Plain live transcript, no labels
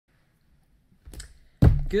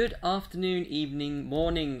Good afternoon, evening,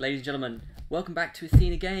 morning, ladies and gentlemen. Welcome back to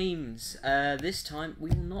Athena Games. This time we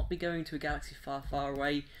will not be going to a galaxy far, far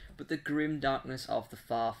away, but the grim darkness of the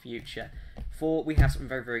far future. For we have something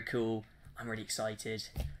very, very cool. I'm really excited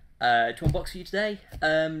to unbox for you today.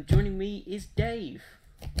 Joining me is Dave.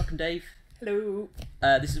 Welcome, Dave. Hello.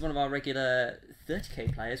 This is one of our regular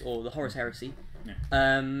 30k players, or the Horus Heresy,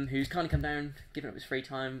 who's kindly come down, given up his free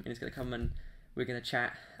time, and is going to come and we're going to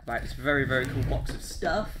chat about this very, very cool box of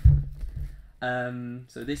stuff.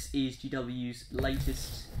 So this is GW's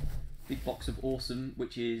latest big box of awesome,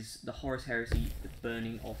 which is the Horus Heresy, the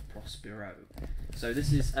Burning of Prospero. So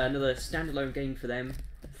this is another standalone game for them,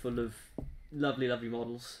 full of lovely, lovely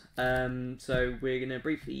models. So we're going to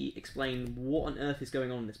briefly explain what on earth is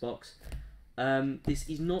going on in this box. This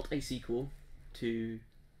is not a sequel to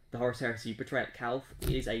the Horus Heresy Betrayal at Calth.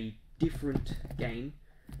 It is a different game,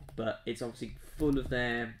 but it's obviously full of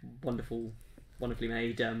their wonderfully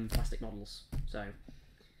made plastic models. So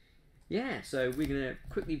yeah, so we're gonna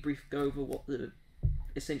quickly go over what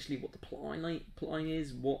essentially what the plotline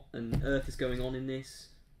is, what on earth is going on in this.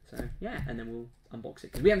 So yeah, and then we'll unbox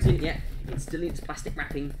it because we haven't seen it yet. It's still in its plastic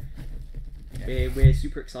wrapping. Yeah. We're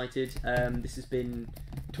super excited. This has been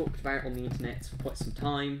talked about on the internet for quite some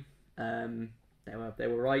time. They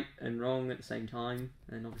were right and wrong at the same time,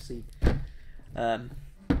 and obviously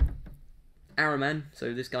Araman,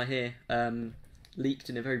 so this guy here, leaked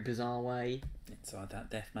in a very bizarre way. Inside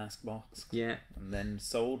that Death Mask box. Yeah. And then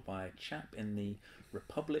sold by a chap in the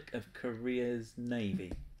Republic of Korea's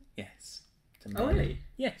Navy. Yes. Oh, really?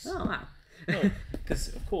 Yes. Oh, wow. Because,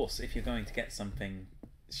 of course, if you're going to get something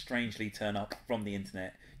strangely turn up from the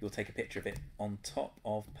internet, you'll take a picture of it on top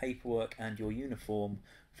of paperwork and your uniform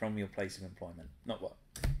from your place of employment. Not what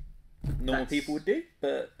normal people would do,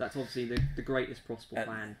 but that's obviously the greatest possible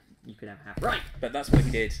plan you could ever have. Right. But that's what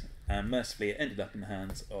he did, and mercifully it ended up in the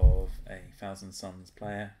hands of a Thousand Suns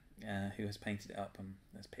player who has painted it up, and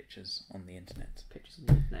there's pictures on the internet. Pictures on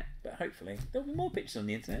the internet. But hopefully there'll be more pictures on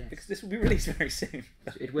the internet, yes, because this will be released very soon.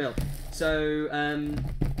 It will. So I'm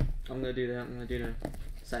gonna do the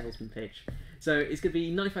salesman pitch. So it's gonna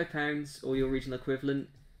be £95 or your regional equivalent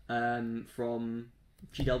from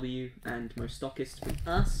GW and most stockists. From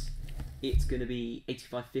us, it's going to be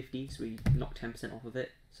 $85.50, so we knock 10% off of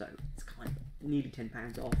it, so it's kind of nearly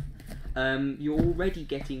 £10 off. You're already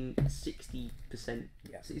getting 60%.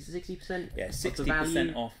 Yeah. Is it 60%? Yeah,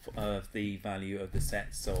 60% off of the value of the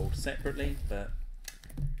set sold separately, but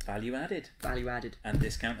value added. Value added. And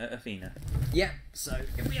discount at Athena. Yeah. So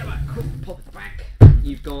if we have a quick pop at the back,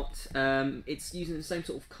 you've got it's using the same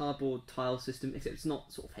sort of cardboard tile system, except it's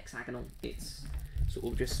not sort of hexagonal. It's sort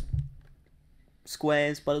of just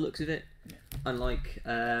squares by the looks of it. Yeah. Unlike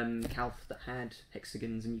Calth that had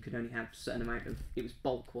hexagons and you could only have a certain amount of... It was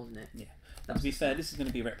bulk, wasn't it? Yeah. To be fair, this is going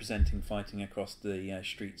to be representing fighting across the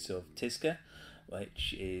streets of Tizca,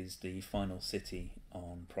 which is the final city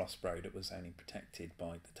on Prospero that was only protected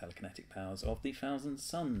by the telekinetic powers of the Thousand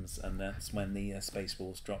Suns, and that's when the Space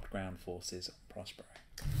Wolves dropped ground forces on Prospero.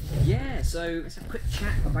 Yeah, so let's have a quick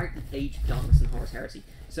chat about the Age of Darkness and Horus Heresy.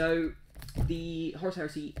 So the Horus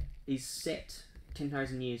Heresy is set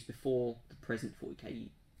 10,000 years before the present 40k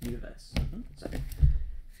universe. So,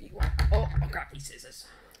 if you I'll grab these scissors.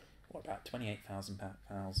 What about 28,000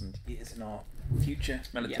 years in our future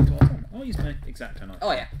relative to our time? I'll use my exacto knife.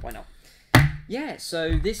 Oh yeah, why not? Yeah,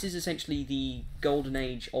 so this is essentially the golden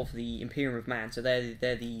age of the Imperium of Man. So they're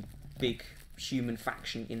the big human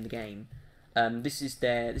faction in the game. This is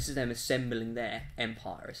them assembling their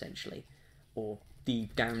empire essentially, or the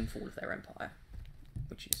downfall of their empire,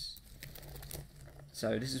 which is.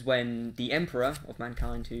 So this is when the Emperor of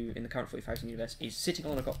mankind, who in the current 40,000 universe is sitting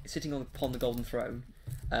upon the golden throne.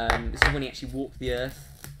 This is when he actually walked the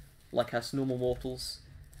earth like us normal mortals,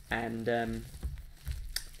 and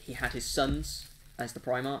he had his sons as the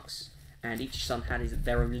Primarchs, and each son had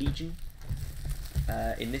their own legion.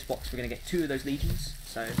 In this box, we're going to get 2 of those legions.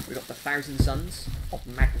 So we've got the Thousand Sons of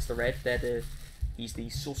Magnus the Red. He's the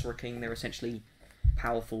Sorcerer King. They're essentially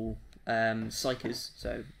powerful psychers.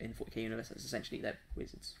 So in the 40k universe, that's essentially they're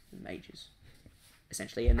wizards and mages,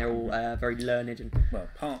 essentially, and they're all very learned and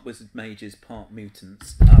part wizard mages, part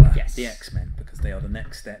mutants. Yes, the X-Men, because they are the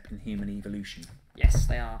next step in human evolution. Yes,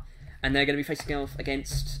 they are, and they're going to be facing off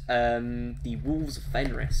against the Wolves of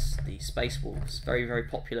Fenris, the Space Wolves, very, very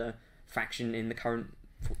popular faction in the current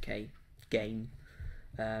 40k game.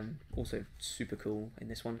 Also super cool in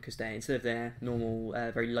this one because they, instead of their normal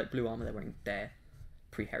very light blue armor, they're wearing their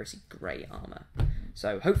pre-Heresy grey armour.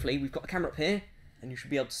 So hopefully we've got the camera up here and you should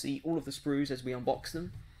be able to see all of the sprues as we unbox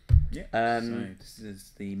them. Yeah. So this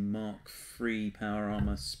is the Mark III power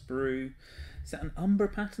armor sprue. Is that an Umbra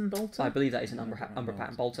pattern bolter? I believe that is an Umbra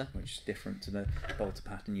pattern bolter. Which is different to the bolter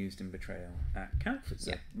pattern used in Betrayal at Calf. It's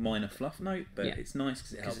a minor fluff note, but it's nice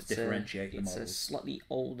because it helps differentiate the models. It's a slightly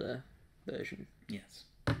older version. Yes.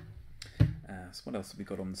 So what else have we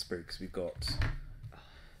got on the sprue? Because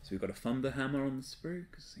we've got a Thunder Hammer on the sprue.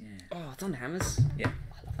 Oh, Thunder Hammers. Yeah.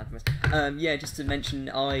 I love Thunder Hammers. Yeah, just to mention,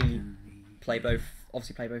 I play both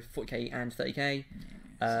 40k and 30k.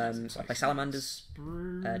 So I play Salamanders.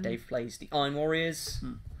 Dave plays the Iron Warriors.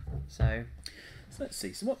 So let's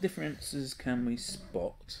see. So what differences can we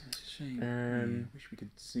spot? Wish we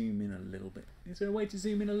could zoom in a little bit. Is there a way to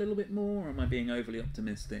zoom in a little bit more, or am I being overly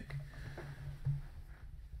optimistic?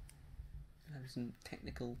 There was some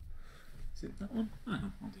technical. Is it that one? Oh,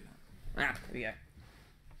 I'll do that. There we go.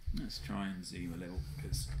 Let's try and zoom a little,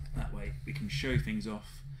 because that way we can show things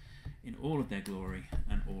off in all of their glory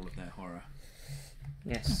and all of their horror.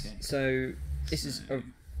 Yes. Okay. So this is a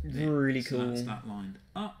really cool. That's that lined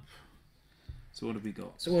up. So what have we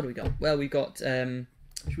got? Well, we've got. Should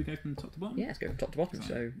we go from top to bottom? Yeah, let's go from top to bottom.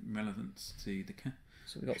 So relevance to the.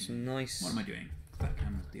 So we've got some nice. What am I doing? That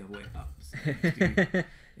camera's the other way up. So let's do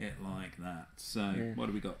it like that. So what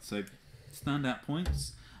have we got? So standout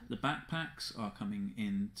points. The backpacks are coming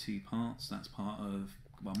in 2 parts. That's part of.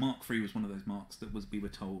 Well, Mark III was one of those marks that we were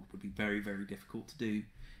told would be very, very difficult to do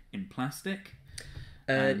in plastic.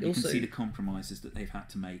 And you can see the compromises that they've had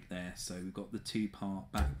to make there. So we've got the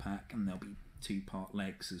 2-part backpack, and there'll be 2-part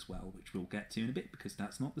legs as well, which we'll get to in a bit, because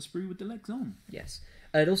that's not the sprue with the legs on. Yes.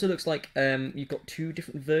 It also looks like you've got 2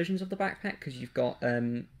 different versions of the backpack, because you've got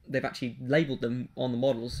they've actually labelled them on the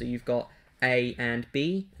models. So you've got A and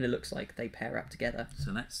B, and it looks like they pair up together.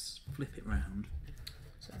 So let's flip it round.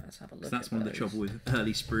 So let's have a look. So that's one of the trouble with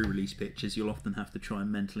early sprue release pictures. You'll often have to try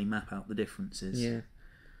and mentally map out the differences. Yeah.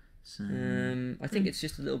 So I think it's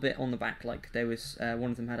just a little bit on the back. Like there was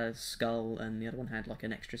one of them had a skull, and the other one had like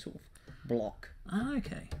an extra sort of block. Ah,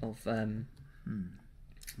 okay. Of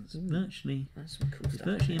That's virtually that's some cool stuff.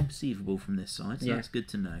 Virtually imperceivable from this side. So that's good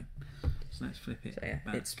to know. So let's flip it. So yeah,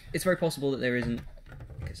 back. it's very possible that there isn't.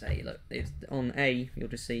 Because look, on A you'll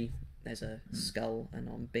just see there's a skull, and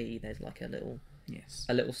on B there's like a little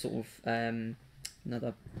sort of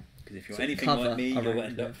another. Because if you're anything like me, you'll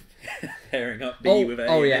end up pairing up B with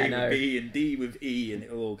A, with B, and D with E, and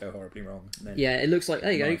it'll all go horribly wrong. Yeah, it looks like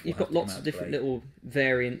there you go. You've got lots of different little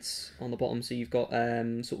variants on the bottom. So you've got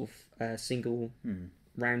sort of single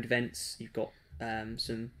round vents. You've got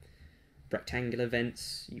some rectangular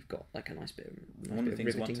vents. You've got like a nice bit of one of the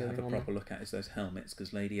things I want to have a proper look at is those helmets,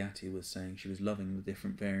 because Lady Atty was saying she was loving the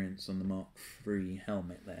different variants on the Mark III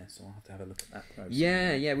helmet there, so I'll have to have a look at that closely.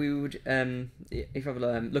 Yeah, we would if you have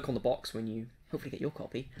a look on the box when you hopefully get your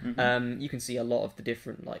copy, you can see a lot of the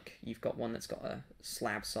different, like you've got one that's got a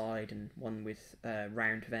slab side and one with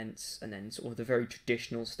round vents, and then sort of the very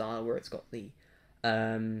traditional style where it's got the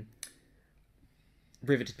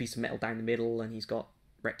riveted piece of metal down the middle, and he's got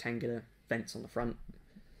rectangular vents on the front.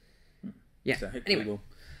 Yeah. So hopefully we'll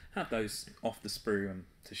have those off the sprue and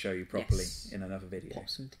to show you properly in another video. Pop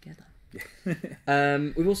them together.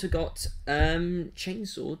 We've also got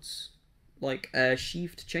chainswords, like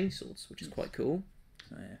sheathed chainswords, which is quite cool.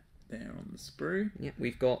 So yeah, they're on the sprue. Yeah,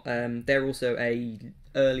 we've got they're also a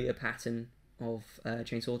earlier pattern of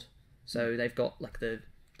chainsword. So they've got like the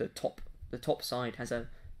top side has a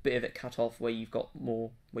bit of it cut off where you've got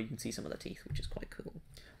more where you can see some of the teeth, which is quite cool.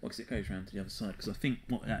 Well, because it goes round to the other side. Because I think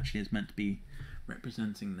what it actually is meant to be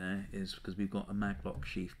representing there is because we've got a maglock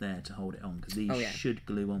sheath there to hold it on. Because these should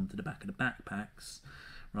glue onto the back of the backpacks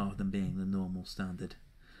rather than being the normal standard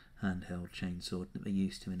handheld chainsword that we're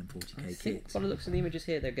used to in a 40k kit. By the looks of the images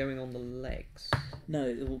here, they're going on the legs. No,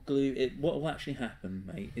 it will glue. What will actually happen,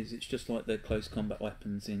 mate, is it's just like the close combat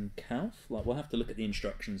weapons in Calf. Like we'll have to look at the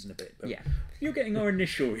instructions in a bit. But you're getting our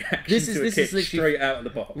initial reaction to a kit straight out of the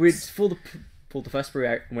box. We'd pull the first sprue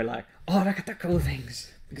out, and we're like, oh, look at that cool things.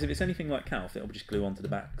 Because if it's anything like Calf, it'll just glue onto the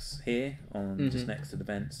backs here, just next to the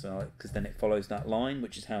vents, because then it follows that line,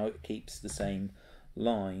 which is how it keeps the same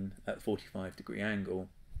line at 45-degree angle.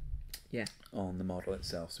 Yeah. On the model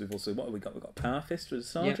itself. So we've also we've got Power Fist for the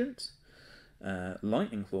Sergeant,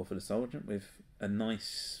 Lightning Claw for the Sergeant with a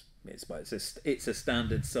nice. It's a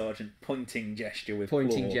standard Sergeant pointing gesture with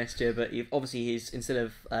gesture, but obviously he's instead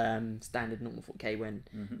of standard normal 4K when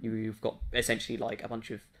you've got essentially like a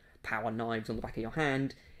bunch of power knives on the back of your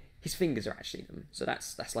hand. His fingers are actually them, so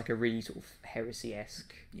that's like a really sort of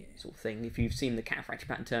Heresy-esque sort of thing. If you've seen the Cataphractic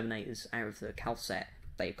pattern Terminators out of the Cal set,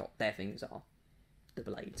 they've got their fingers are the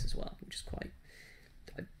blades as well, which is quite.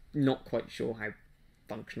 I'm not quite sure how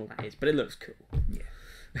functional that is, but it looks cool. Yeah.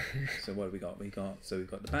 So what have we got? We've got the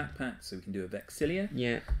backpack, so we can do a Vexilia.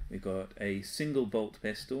 Yeah. We've got a single bolt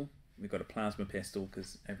pistol. We've got a plasma pistol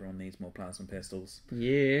because everyone needs more plasma pistols.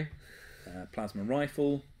 Yeah. Plasma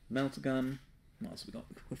rifle, melter gun. What else have we got?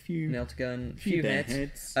 A few melter gun, few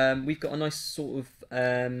heads. We've got a nice sort of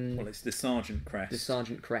well, it's the Sergeant crest. The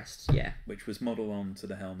Sergeant crest, yeah. Which was modelled onto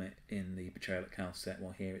the helmet in the Betrayal at Cal set,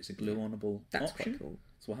 while here it's a glue-onable That's option. quite cool.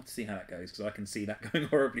 So we'll have to see how that goes, because I can see that going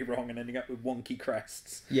horribly wrong and ending up with wonky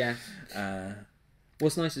crests. Yeah.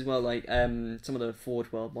 What's nice as well, like some of the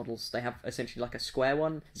Forge World models, they have essentially like a square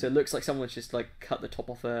one, so it looks like someone's just like cut the top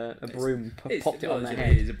off a broom, popped it on their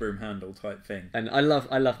head. It is a broom handle type thing, and I love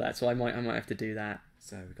that. So I might have to do that.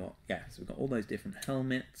 So we've got all those different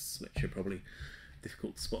helmets, which are probably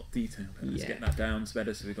difficult to spot detail. But let's get that down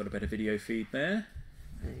better, so we've got a better video feed there.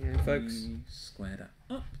 There you go, folks. Square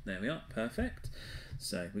that up. There we are. Perfect.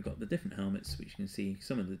 So we've got the different helmets, which you can see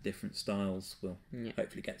some of the different styles. We'll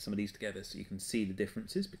hopefully get some of these together so you can see the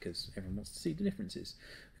differences, because everyone wants to see the differences.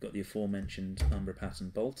 We've got the aforementioned Umbra pattern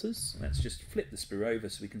bolters. Let's just flip the sprue over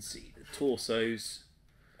so we can see the torsos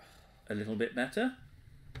a little bit better.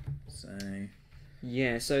 So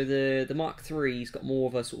yeah, so the Mark III's got more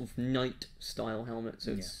of a sort of knight style helmet.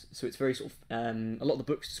 So it's very sort of a lot of the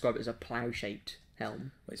books describe it as a plough shaped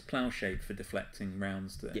helm. Well, it's plough shaped for deflecting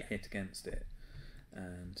rounds that hit against it.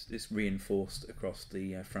 And it's reinforced across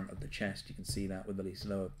the front of the chest. You can see that with these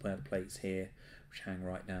lower plates here, which hang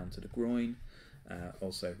right down to the groin.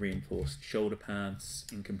 Also reinforced shoulder pads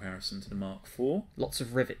in comparison to the Mark IV. Lots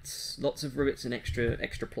of rivets and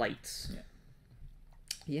extra plates.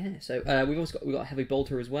 Yeah. So we've got a heavy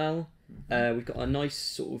bolter as well. We've got a nice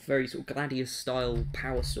sort of very sort of gladius style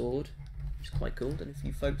power sword, which is quite cool. Don't know if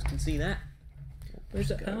you folks can see that. Where's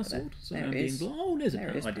that power sword? There it is. Oh, there's a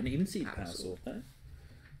power. I didn't even see the power sword though.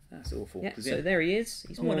 That's awful. Yeah, so there he is.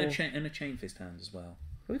 He's more... and a chain fist hand as well.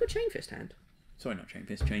 Oh, we've got chain fist hand. Sorry, not chain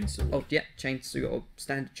fist, chainsaw. Oh, yeah, chainsaw. We've got a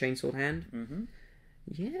standard chainsaw hand. Mm-hmm.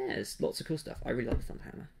 Yes, lots of cool stuff. I really like the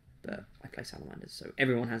Thunderhammer, but I play Salamanders, so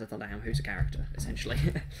everyone has a Thunderhammer who's a character, essentially.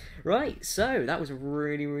 Right, so that was a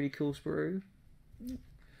really, really cool sprue. And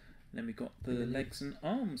then we got the legs and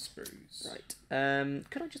arms sprues. Right.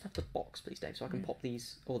 Could I just have the box, please, Dave, so I can pop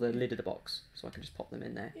these, or the lid of the box, so I can just pop them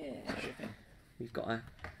in there? Yeah, sure thing. We've got a...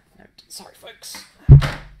 No, sorry, folks.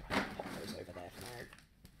 Pop those over there for now.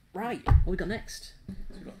 Right, what we got next?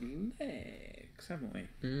 So we've got legs, haven't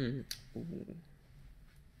we? Ooh.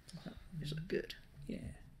 These look good. Yeah.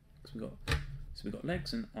 So we've got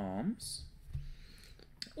legs and arms.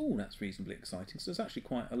 Oh, that's reasonably exciting. So there's actually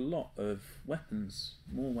quite a lot of weapons,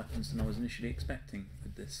 more weapons than I was initially expecting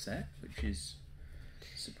with this set, which is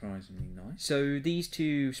surprisingly nice. So these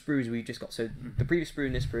two sprues we've just got, so the previous sprue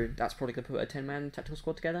and this sprue, that's probably going to put a 10-man tactical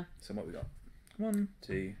squad together. So what we got? 1,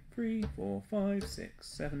 2, 3, 4, 5, 6,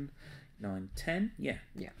 7, 9, 10. Yeah.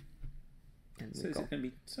 Yeah. And so is it going to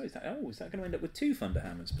be? So is that going to end up with 2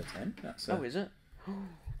 Thunderhammers per 10? That's oh, is it?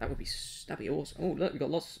 That'd be awesome. Oh, look,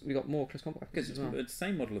 we got more close combat because it's the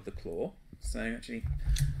same model of the claw. So actually,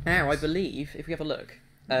 now I believe if we have a look,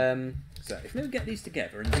 so if we get these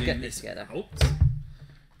together and get this together,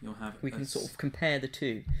 you'll have. We can sort of compare the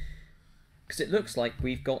two, because it looks like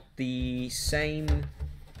we've got the same,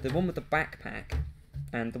 the one with the backpack,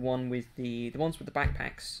 and the ones with the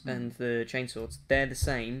backpacks and the chainswords. They're the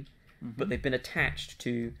same, but they've been attached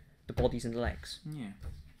to the bodies and the legs. Yeah,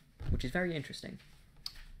 which is very interesting.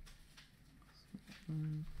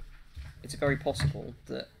 It's very possible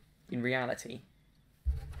that in reality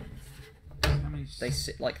they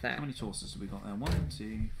sit like that. How many torsos have we got there? 1,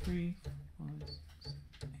 2, 3, 5, 6,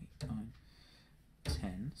 8, 9,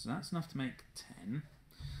 10. So that's enough to make 10.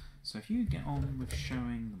 So if you get on with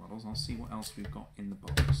showing the models, I'll see what else we've got in the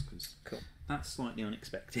box, because that's slightly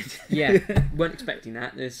unexpected. Yeah, weren't expecting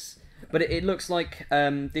that. But it looks like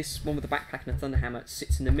this one with the backpack and the Thunderhammer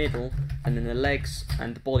sits in the middle, and then the legs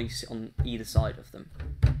and the body sit on either side of them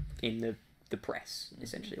in the press,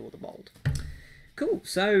 essentially, or the mould. Cool.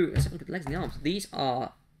 So let's have a look at the legs and the arms. These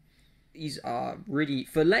are really,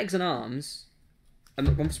 for legs and arms. I'm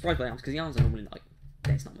surprised by the arms, because the arms are normally like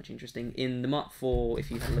there's not much interesting. In the Mark IV, if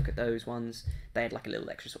you had a look at those ones, they had like a little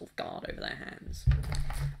extra sort of guard over their hands.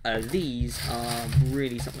 These are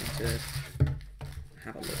really something to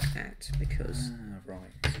have a look at, because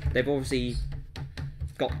they've obviously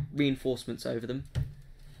got reinforcements over them.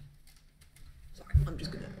 Sorry, I'm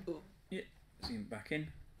just gonna zoom back in.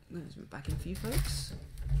 Zoom back in for you folks.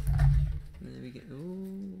 There we go.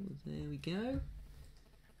 Oh, there we go.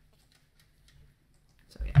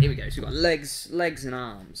 So yeah, here we go. So we've got legs and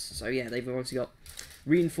arms. So yeah, they've obviously got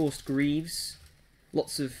reinforced greaves,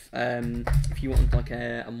 lots of if you want like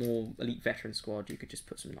a more elite veteran squad, you could just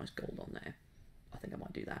put some nice gold on there. I think I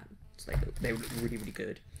might do that. So they look really, really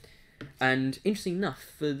good. And interesting enough,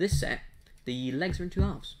 for this set, the legs are in 2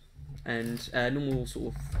 halves. And normal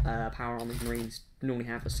sort of power armoured marines normally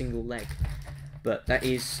have a single leg. But that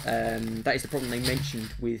is the problem they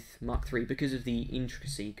mentioned with Mark III because of the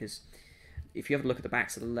intricacy. Because if you have a look at the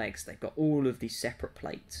backs of the legs, they've got all of these separate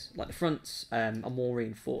plates. Like the fronts are more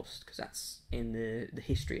reinforced because that's in the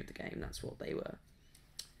history of the game. That's what they were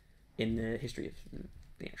in the history of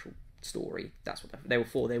the actual story. That's what they were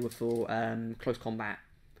for. They were for close combat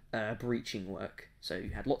breaching work. So you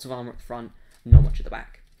had lots of armor at the front, not much at the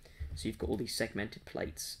back. So you've got all these segmented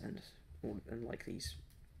plates and like these.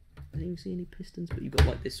 I don't even see any pistons, but you've got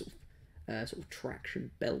like this sort of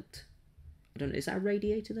traction belt. I don't know. Is that a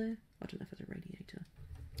radiator there? I don't know if it's a radiator.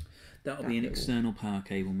 That'll be an external power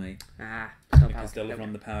cable, mate. Because they'll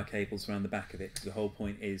run the power cables around the back of it. Because the whole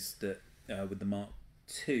point is that with the Mark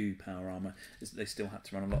II power armor, is that they still had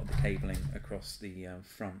to run a lot of the cabling across the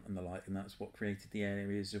front and the like, and that's what created the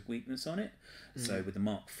areas of weakness on it. So with the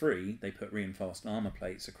Mark III, they put reinforced armor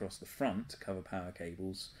plates across the front to cover power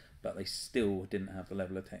cables, but they still didn't have the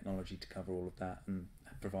level of technology to cover all of that and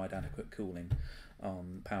provide adequate cooling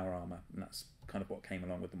on power armor, and that's kind of what came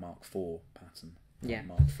along with the Mark IV pattern. Yeah.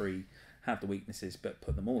 Mark III had the weaknesses but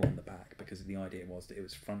put them all on the back because the idea was that it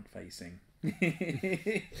was front facing.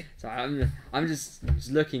 So I'm just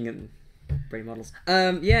looking at brain models.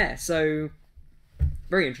 Yeah, so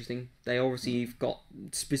very interesting. They obviously have got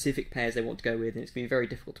specific pairs they want to go with, and it's going to be very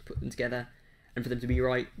difficult to put them together and for them to be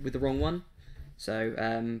right with the wrong one. So,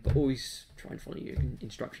 but always try and follow your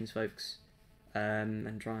instructions, folks,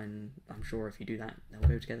 and try and, I'm sure if you do that, they'll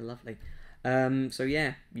go together lovely. So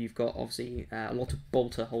yeah, you've got obviously a lot of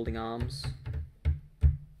bolter holding arms,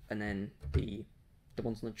 and then the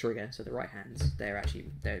ones on the trigger, so the right hands,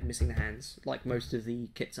 they're missing the hands. Like most of the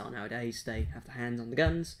kits are nowadays, they have the hands on the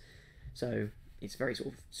guns, so it's very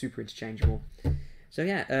sort of super interchangeable. So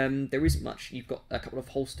yeah, there isn't much. You've got a couple of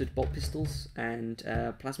holstered bolt pistols and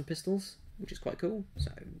plasma pistols, which is quite cool. So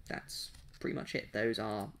that's pretty much it. Those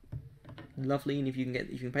are lovely, and if you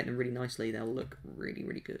can paint them really nicely, they'll look really,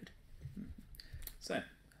 really good. So,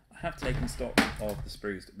 I have taken stock of the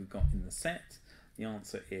sprues that we've got in the set. The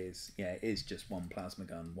answer is, yeah, it is just 1 plasma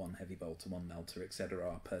gun, 1 heavy bolter, 1 melter,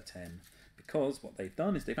 etc. per 10. Because what they've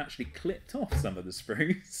done is they've actually clipped off some of the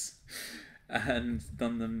sprues and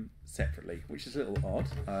done them separately, which is a little odd.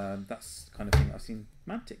 That's the kind of thing I've seen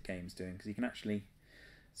Mantic games doing, because you can actually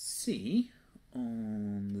see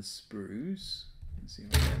on the sprues, let's see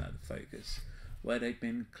if I can get that to focus, where they've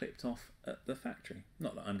been clipped off at the factory.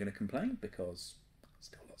 Not that I'm going to complain, because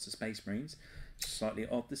still lots of Space Marines. Slightly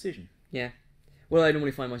odd decision. Yeah. Well, I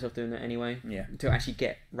normally find myself doing that anyway. Yeah. To actually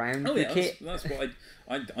get round the kit. That's what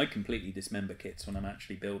I completely dismember kits when I'm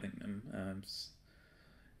actually building them.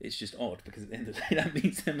 It's just odd, because at the end of the day that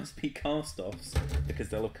means there must be cast-offs, because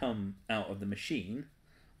they'll have come out of the machine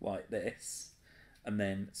like this, and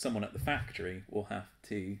then someone at the factory will have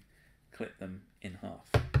to clip them in half.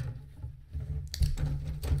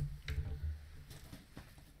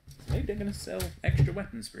 Maybe they're going to sell extra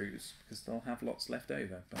weapon sprues because they'll have lots left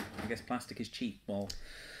over. But I guess plastic is cheap, while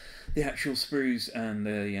the actual sprues and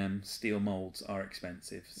the steel moulds are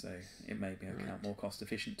expensive. So it may be more cost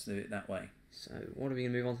efficient to do it that way. So what are we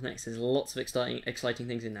going to move on to next? There's lots of exciting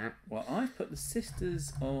things in that. Well, I've put the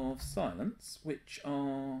Sisters of Silence, which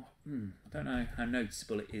are I don't know how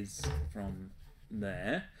noticeable it is from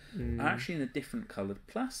there. Are actually in a different coloured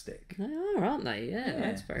plastic. They are, aren't they? Yeah,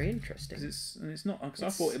 that's very interesting. Because it's not, because I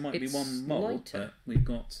thought it might be one mould, but we've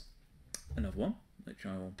got another one, which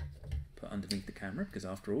I will put underneath the camera, because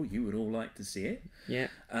after all, you would all like to see it. Yeah.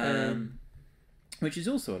 Which is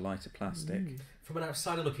also a lighter plastic. From an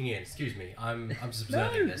outsider looking in, excuse me, I'm just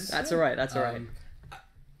observing this. That's all right. That's all right.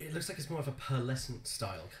 It looks like it's more of a pearlescent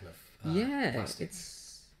style kind of plastic.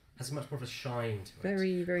 It's has much more of a shine to it.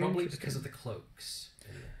 Very, very probably because of the cloaks.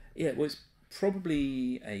 Yeah, well, it's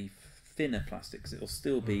probably a thinner plastic, because it'll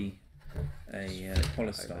still be a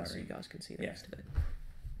polystyrene. So you guys can see the rest of it.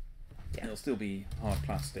 Yeah. It'll still be hard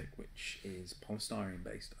plastic, which is polystyrene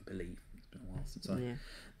based, I believe. It's been a while since I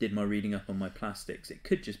did my reading up on my plastics. It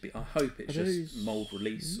could just be, I hope it's just mould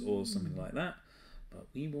release or something like that, but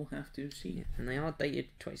we will have to see. Yeah. And they are dated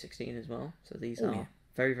 2016 as well, so these are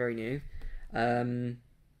very, very new.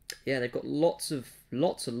 They've got lots of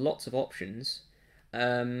options.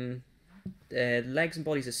 Their legs and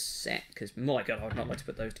bodies are set, because my god, I'd not like to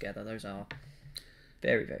put those together. Those are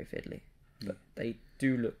very, very fiddly, but they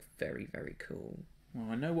do look very, very cool.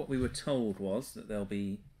 Well, I know what we were told was that they'll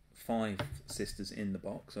be 5 sisters in the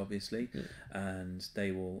box, obviously, and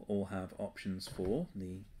they will all have options for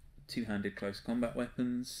the 2-handed close combat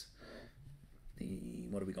weapons.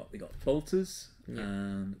 What have we got? We got bolters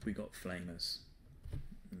and we got flamers.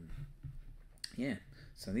 Yeah,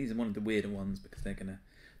 so these are one of the weirder ones because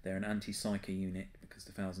they're an anti-psyker unit because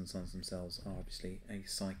the Thousand Sons themselves are obviously a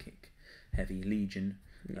psychic heavy legion,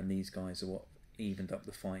 and these guys are what evened up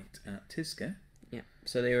the fight at Tizca. Yeah,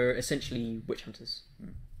 so they were essentially witch hunters.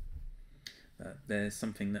 There's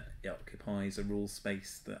something that occupies a rule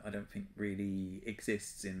space that I don't think really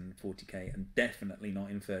exists in 40k, and definitely not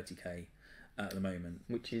in 30k at the moment.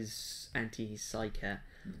 Which is anti-psyker.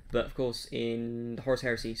 But of course in the Horus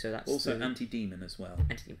Heresy, so that's... Also anti-demon as well.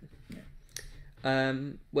 Anti-demon.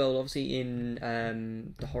 Yeah. Well, obviously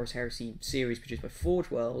in the Horus Heresy series produced by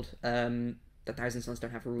Forge World, the Thousand Sons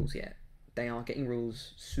don't have rules yet. They are getting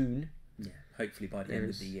rules soon. Yeah, hopefully by the end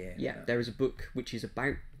of the year. Yeah, there is a book which is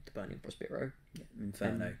about the burning Prospero.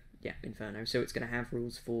 Inferno. Inferno. So it's going to have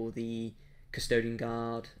rules for the Custodian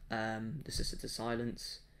Guard, the Sister to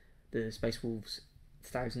Silence, the Space Wolves,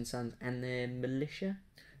 Thousand Sons, and their militia.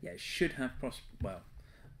 Yeah, it should have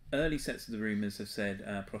early sets of the rumours have said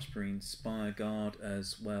Prosperine Spire Guard,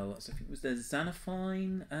 as well as I think it was the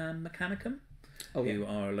Xanaphine Mechanicum, who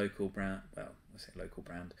are a local brand. Well, I say local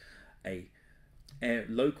brand,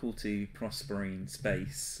 local to Prosperine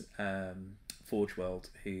Space, Forge World,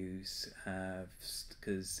 who's have,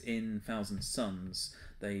 because in Thousand Sons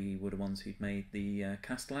they were the ones who'd made the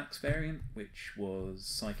Castellax variant, which was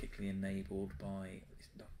psychically enabled by,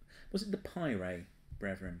 was it the Pyre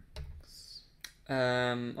Brethren?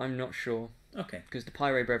 I'm not sure. Okay. Because the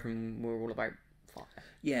Pyre Brethren were all about fire.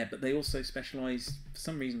 Yeah, but they also specialised, for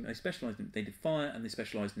some reason, they did fire and they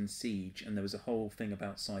specialised in siege, and there was a whole thing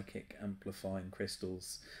about psychic amplifying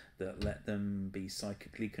crystals that let them be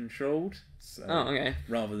psychically controlled. So,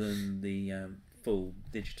 rather than the full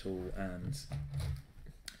digital and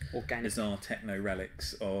organic bizarre techno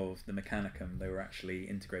relics of the Mechanicum, they were actually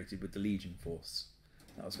integrated with the Legion Force.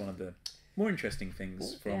 That was one of the more interesting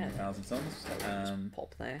things from Thousand Sons.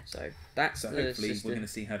 Pop there. So that's hopefully we're going to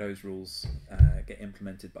see how those rules get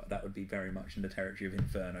implemented, but that would be very much in the territory of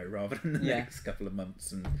Inferno rather than the next couple of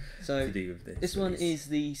months and to do with this. This one is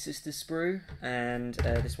the Sister Sprue, and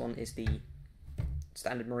this one is the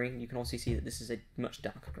Standard Marine. You can also see that this is a much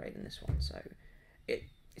darker grey than this one, so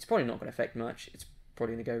it's probably not going to affect much. It's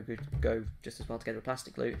probably going to go just as well together with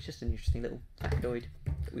plastic glue. It's just an interesting little factoid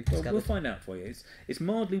that we've discovered. We'll find out for you. It's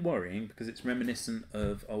mildly worrying because it's reminiscent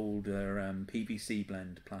of older PVC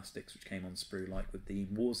blend plastics which came on sprue, like with the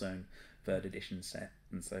Warzone 3rd edition set.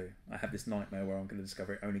 And so I have this nightmare where I'm going to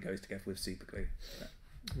discover it only goes together with super glue.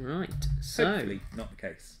 Right, so hopefully not the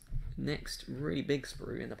case. Next really big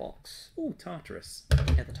sprue in the box. Oh, Tartarus.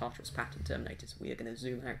 Yeah, the Tartarus pattern Terminators. We are going to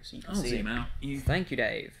zoom out so you can see zoom out. Thank you,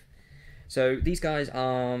 Dave. So these guys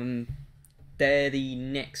they're the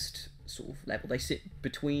next sort of level. They sit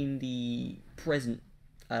between the present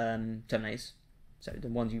Terminators, so the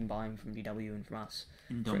ones you can buy from VW and from us.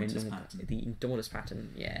 Indomitus pattern. The Indomitus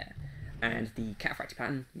pattern, yeah. And the Cataphracti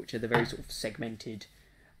pattern, which are the very sort of segmented,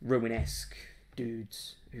 Romanesque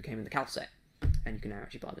dudes who came in the Cal set. And you can now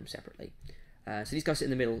actually buy them separately. So these guys sit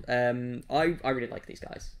in the middle. I really like these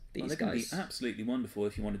guys. They're going to be absolutely wonderful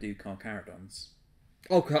if you want to do Carcharodons.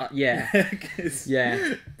 Oh god, yeah,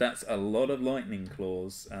 yeah. That's a lot of lightning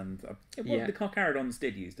claws, and the Carcharodons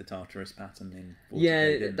did use the Tartarus pattern in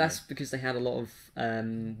 40K, that's because they had a lot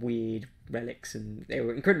of weird relics, and they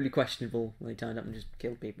were incredibly questionable when they turned up and just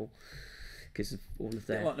killed people because of all of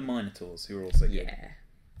their. Like the Minotaurs, who were also good.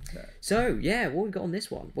 So what we've got on this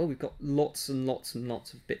one? Well, we've got lots and lots and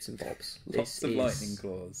lots of bits and bobs. Lots of lightning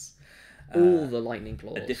claws. All the lightning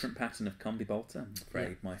claws. A different pattern of combi bolter. I'm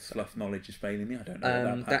afraid my fluff knowledge is failing me. I don't know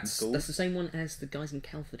what that pattern's called. That's the same one as the guys in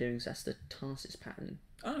Calth are doing, so that's the Tarsus pattern.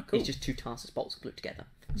 Ah, cool. It's just 2 Tarsus bolts glued together.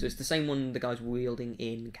 So it's the same one the guys wielding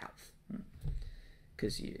in Calth.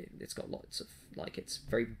 Because it's got lots of, it's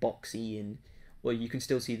very boxy, and, well, you can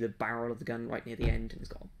still see the barrel of the gun right near the end, and it's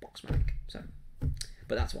got a box mag. So,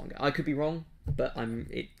 but that's one. I could be wrong, but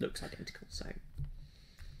it looks identical, so...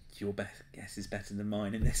 Your best guess is better than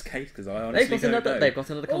mine in this case, because I honestly don't know. They've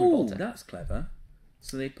got another combi bolter. That's clever.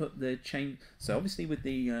 So they put the chain... So obviously with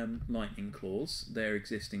the lightning claws, they're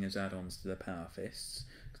existing as add-ons to the power fists,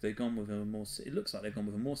 because they've gone with a more... It looks like they've gone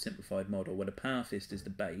with a more simplified model, where the power fist is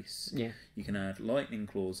the base. Yeah. You can add lightning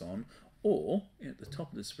claws on, or at the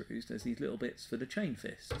top of the sprues, there's these little bits for the chain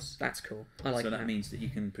fists. That's cool. I like that. So that means that you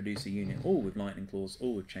can produce a unit all with lightning claws,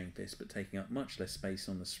 all with chain fists, but taking up much less space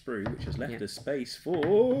on the sprue, which has left us space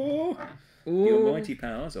for the almighty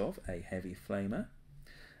powers of a heavy flamer,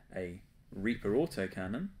 a Reaper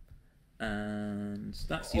autocannon, And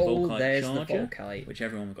that's your Volkite Charger, the Volkite. which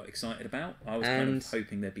everyone got excited about. I was kind of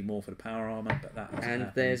hoping there'd be more for the power armor, but that hasn't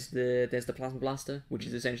happened. there's the Plasma Blaster, which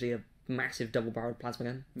is essentially a massive double-barreled plasma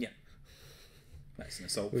gun. Yeah, that's an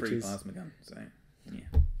assault-free plasma gun. So yeah,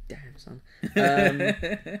 damn son.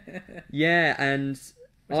 Yeah, and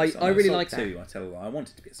I really like that. I tell a lie. I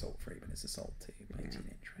wanted to be assault-free, but it's assault 2,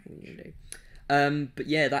 18-inch range. But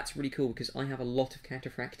yeah, that's really cool because I have a lot of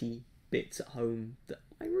cataphracti bits at home that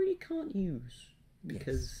I really can't use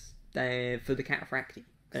because they're for the cataphracti.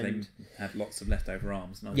 They had lots of leftover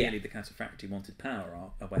arms. Now, really, the cataphracti wanted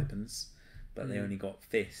power weapons, but they only got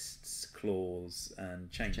fists, claws,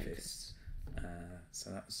 and chain fists. So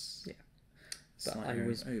that was But I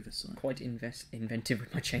was oversight. quite inventive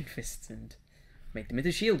with my chain fists and made them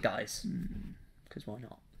into shield guys. Because why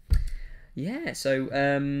not? Yeah. So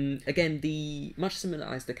again, much similar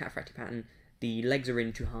as the cataphracti pattern. The legs are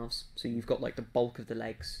in 2 halves, so you've got like the bulk of the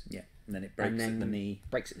legs. Yeah, and then it breaks at the knee.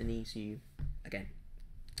 Breaks at the knee, so you, again,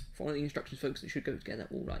 follow the instructions, folks. It should go together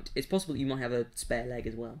all right. It's possible that you might have a spare leg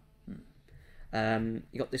as well.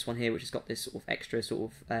 You got this one here, which has got this sort of extra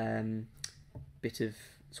sort of bit of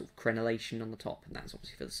sort of crenellation on the top, and that's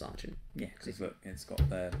obviously for the sergeant. Yeah, because look, it's got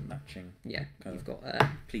the matching. Yeah, you've got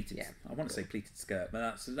pleated. Yeah, I want to say pleated skirt,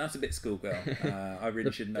 but that's a bit schoolgirl. I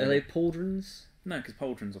really should know. Are they pauldrons? No, because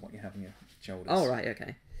pauldrons are what you have on your shoulders. Oh, right,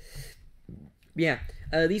 okay. Yeah,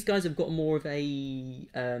 these guys have got more of a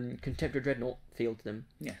Contemporary Dreadnought feel to them.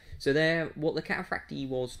 Yeah. So they're what the Cataphracti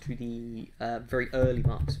was to the very early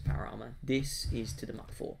Marks of power armor. This is to the Mark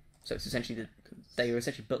IV. So it's essentially they were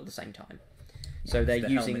essentially built at the same time. Yeah, so they're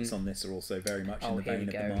using helmets on this are also very much in the vein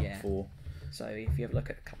of the Mark IV. So if you have a look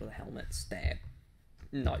at a couple of the helmets, that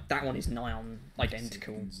one is nigh on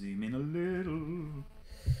identical. So zoom in a little.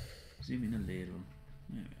 Zoom in a little.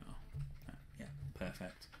 There we are. Yeah,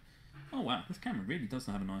 perfect. Oh wow, this camera really does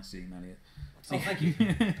have a nice zoom, Elliot. Oh, thank you.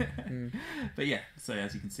 But yeah, so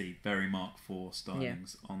as you can see, very Mark IV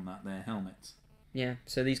stylings on their helmet. Yeah,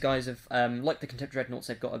 so these guys have, like the Contemporary Dreadnoughts,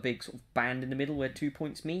 they've got a big sort of band in the middle where 2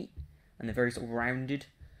 points meet, and they're very sort of rounded.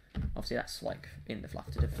 Obviously, that's like in the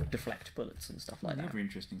fluff to deflect bullets and stuff like that. Another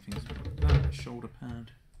interesting thing is that shoulder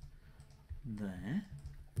pad there,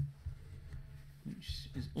 which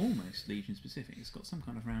is almost Legion specific. It's got some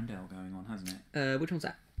kind of roundel going on, hasn't it? Which one's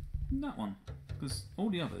that? That one. Because all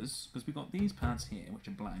the others, because we've got these pads here, which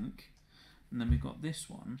are blank, and then we've got this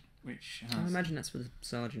one, which has... I imagine that's for the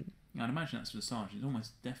sergeant. Yeah, I'd imagine that's for the sergeant. It's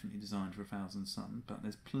almost definitely designed for 1000 Sun, but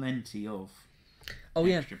there's plenty of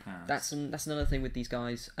extra pads. That's another thing with these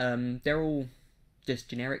guys. They're all just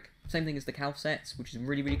generic. Same thing as the Calf sets, which is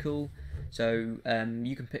really, really cool. So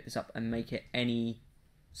you can pick this up and make it any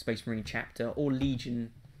Space Marine chapter or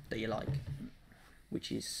Legion that you like, which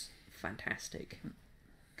is fantastic.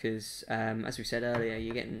 Because, as we said earlier,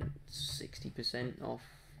 you're getting 60% off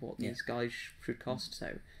what these guys should cost.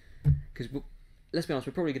 So, because let's be honest,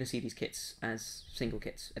 we're probably going to see these kits as single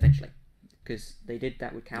kits eventually. Because they did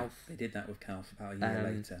that with Calf. They did that with Calf about a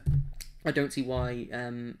year later. I don't see why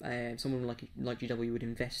someone like GW would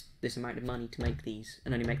invest this amount of money to make these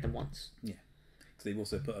and only make them once. Yeah, because they've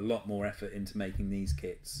also put a lot more effort into making these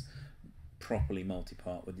kits properly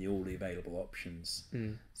multi-part with all the available options.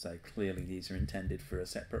 So clearly these are intended for a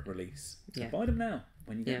separate release. So buy them now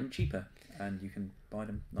when you get them cheaper, and you can buy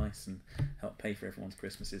them nice and help pay for everyone's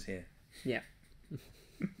Christmases here. Yeah.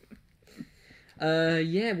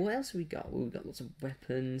 What else have we got? We've got lots of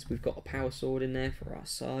weapons. We've got a power sword in there for our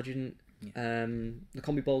sergeant. The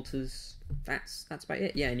combi bolters. That's about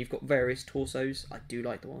it. Yeah, and you've got various torsos. I do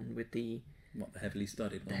like the one with the heavily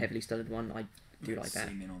studded one. The heavily studded one. I do like that.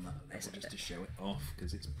 Zoom in on that level just to show it off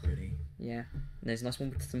because it's pretty. Yeah, and there's a nice one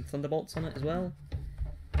with some thunderbolts on it as well,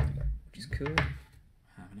 which is cool.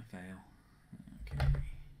 Having a fail. Okay.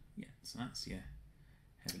 Yeah, so that's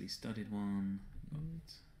heavily studded one.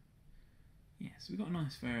 So we've got a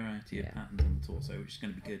nice variety of patterns on the torso, which is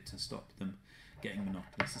going to be good to stop them getting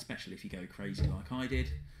monotonous, especially if you go crazy like I did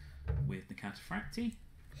with the Cataphracti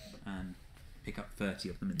and pick up 30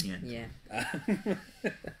 of them in the end. Yeah.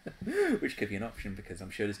 Which could be an option, because I'm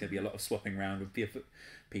sure there's going to be a lot of swapping around with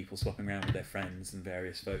people swapping around with their friends and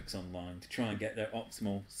various folks online to try and get their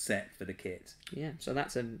optimal set for the kit. Yeah, so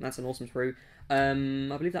that's an awesome sprue. I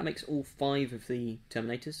believe that makes all 5 of the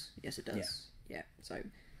Terminators. Yes, it does. Yeah. So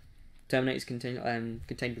Terminators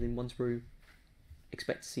contained within one sprue.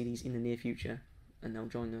 Expect to see these in the near future, and they'll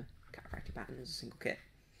join the Cataphracti pattern as a single kit.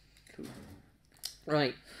 Cool.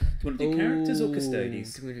 Right. Do you want to do characters or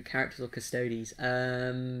custodies? Do we do characters or custodies?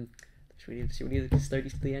 Should we do the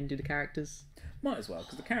custodies to the end? Do the characters? Might as well,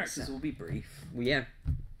 because the characters will be brief. Well, yeah.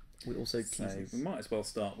 We also we might as well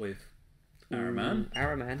start with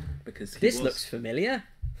Araman. Because this looks familiar.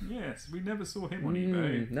 Yes, we never saw him on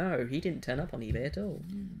eBay. No, he didn't turn up on eBay at all.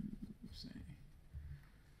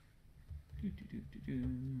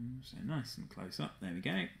 So nice and close up. There we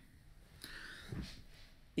go.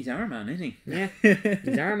 He's Araman, isn't he? Yeah,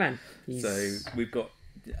 he's Araman. So we've got,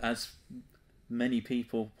 as many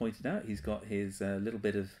people pointed out, he's got his little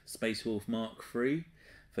bit of Space Wolf Mark III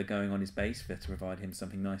for going on his base to provide him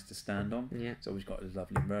something nice to stand on. Yeah. So he's got his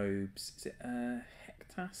lovely robes. Is it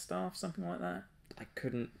hecta staff, something like that? I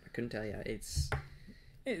couldn't tell you. It's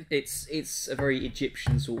a very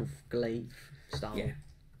Egyptian sort of glaive style. Yeah.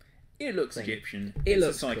 It looks Egyptian. It it's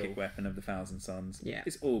looks a psychic cool. weapon of the Thousand Suns. Yeah.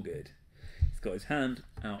 It's all good. He's got his hand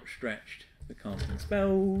outstretched for casting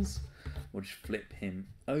spells. We'll just flip him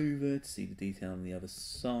over to see the detail on the other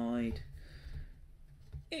side.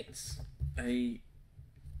 It's a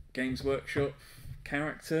Games Workshop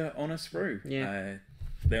character on a sprue. Yeah.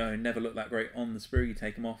 They never look that great on the sprue. You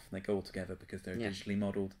take them off and they go all together because they're digitally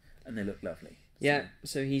modelled and they look lovely. Yeah,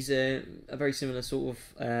 so he's a very similar sort of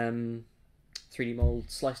 3D mold,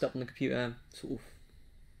 sliced up on the computer, sort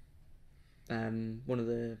of one of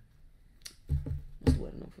the, what's the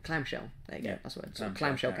word? Clamshell. There you go. That's what. So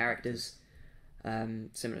clamshell characters.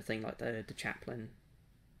 Similar thing like the chaplain.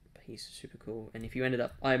 But he's super cool. And if you ended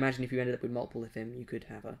up, I imagine if you ended up with multiple of him, you could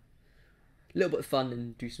have a little bit of fun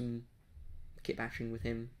and do some kit bashing with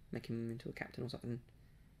him, make him into a captain or something.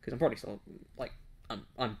 Because I'm probably still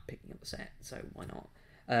I'm picking up the set, so why not?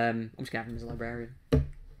 I'm just gonna have him as a librarian.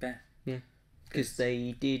 Fair. Yeah. Because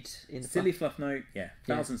they did in the silly fluff note,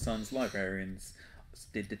 Thousand Suns librarians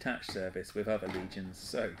did detached service with other legions,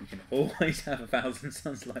 so you can always have a Thousand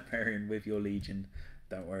Suns librarian with your legion.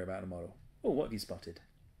 Don't worry about the model. Oh, what have you spotted?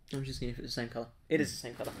 I'm just seeing if it's the same colour. It is the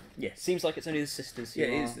same colour. Yeah. Seems like it's only the sisters.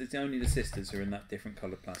 It's only the sisters who are in that different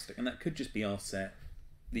coloured plastic, and that could just be our set.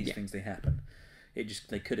 These things, they happen.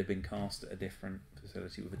 They could have been cast at a different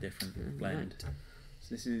facility with a different blend. Right.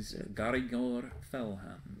 So this is Garigor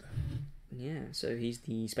Fellhand. Yeah, so he's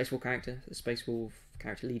the Space Wolf character, the Space Wolf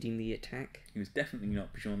character leading the attack. He was definitely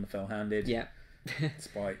not Bjorn the Fell-handed. Yeah.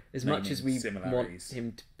 Despite as much as we similarities. want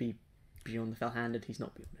him to be Bjorn the Fell-handed, he's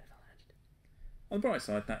not Bjorn the Fell-handed. On the bright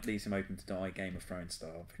side, that leaves him open to die Game of Thrones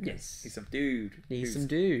style. Yes. He's some dude. He's some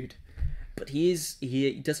dude. But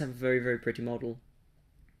he does have a very, very pretty model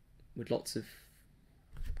with lots of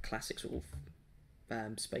classic sort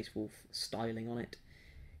of Space Wolf styling on it.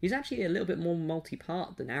 He's actually a little bit more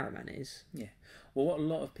multi-part than Araman is. Yeah. Well, what a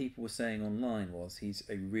lot of people were saying online was he's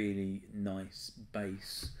a really nice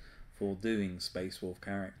base for doing Space Wolf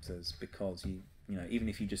characters, because you know, even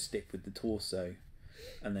if you just stick with the torso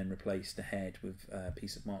and then replace the head with a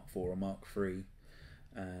piece of Mark IV or Mark III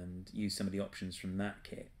and use some of the options from that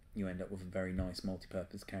kit, you end up with a very nice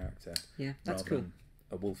multi-purpose character. Yeah, that's cool.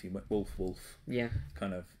 A wolf. Yeah.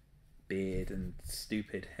 Kind of beard and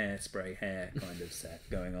stupid hairspray hair kind of set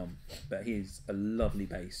going on, but he's a lovely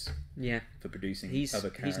base for producing other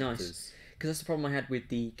characters. He's nice, because that's the problem I had with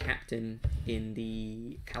the captain in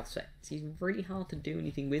the Cal set. He's really hard to do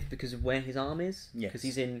anything with because of where his arm is. Because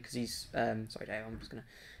he's sorry Dave, I'm just gonna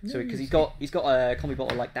because he's got a combi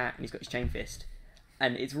bottle like that and he's got his chain fist,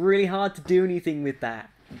 and it's really hard to do anything with that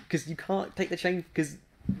because you can't take the chain because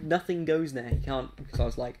nothing goes there. You can't. Because I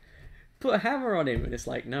was like, put a hammer on him, and it's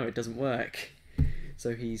like, no, it doesn't work.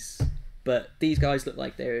 So but these guys look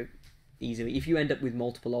like they're easily, if you end up with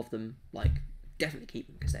multiple of them, like, definitely keep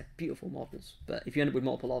them because they're beautiful models. But if you end up with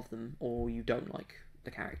multiple of them, or you don't like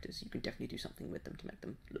the characters, you can definitely do something with them to make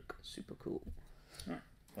them look super cool. All right.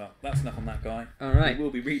 Well, that's enough on that guy. All right. We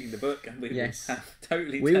will be reading the book, and we will have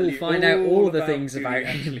we will find out all the things about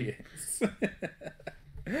him. So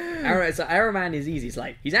Araman is easy. It's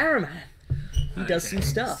like, he's Araman. He does some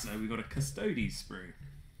stuff. So we've got a Custodes sprue.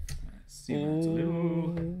 Let's zoom out a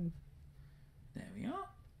little. There we are.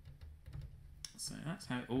 So that's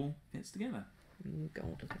how it all fits together.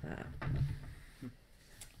 God, look at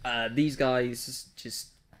that. These guys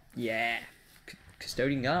just,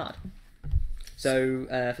 Custodian Guard. So,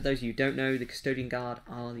 for those of you who don't know, the Custodian Guard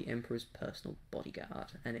are the Emperor's personal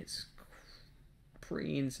bodyguard, and it's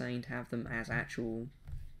pretty insane to have them as actual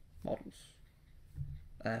models.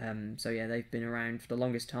 They've been around for the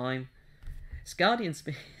longest time. Guardian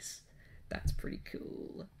Spears, that's pretty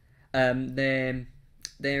cool. They're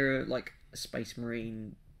like a Space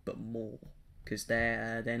Marine, but more, because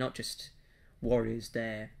they're not just warriors,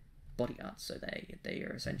 they're bodyguards. So they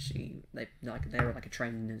are essentially they're like a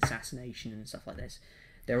training in assassination and stuff like this.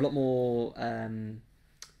 They're a lot more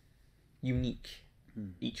unique.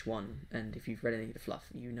 Each one, and if you've read any of the fluff,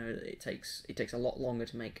 you know that it takes a lot longer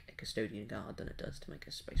to make a Custodian Guard than it does to make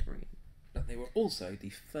a Space Marine. but they were also the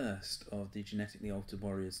first of the genetically altered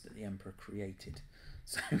warriors that the Emperor created.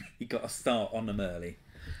 So he got a start on them early.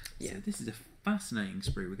 Yeah. So this is a fascinating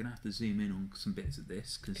sprue. We're going to have to zoom in on some bits of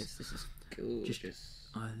this because this is gorgeous.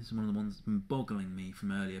 This is one of the ones that's been boggling me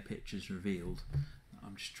from earlier pictures revealed.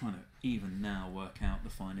 I'm just trying to even now work out the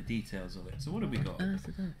finer details of it. So what have we got?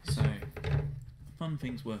 So, fun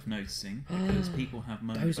things worth noticing because people have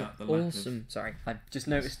moaned about the lack of... Sorry, I've just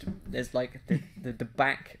noticed there's like the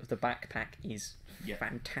back of the backpack is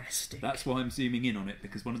fantastic. That's why I'm zooming in on it,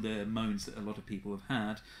 because one of the moans that a lot of people have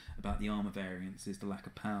had about the armour variants is the lack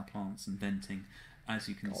of power plants and venting. As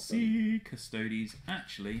you can see, Custodes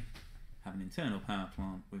actually have an internal power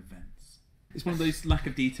plant with vents. It's one of those lack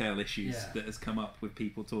of detail issues that has come up with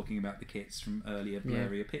people talking about the kits from earlier,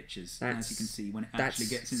 blurrier pictures. As you can see, when it actually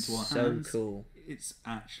gets into our hands, cool. It's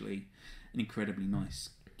actually an incredibly nice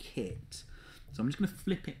kit. So I'm just going to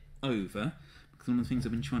flip it over, because one of the things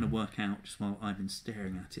I've been trying to work out just while I've been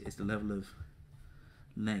staring at it is the level of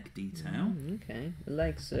leg detail. Okay, the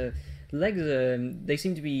legs they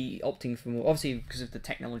seem to be opting for more, obviously because of the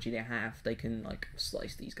technology they have. They can like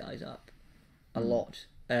slice these guys up a lot.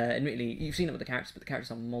 Admittedly, you've seen it with the characters, but the characters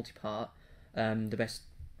are multi-part. The best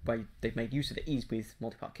way they've made use of it is with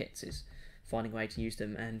multi-part kits, is finding a way to use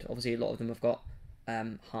them. And obviously, a lot of them have got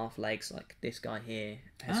half legs, like this guy here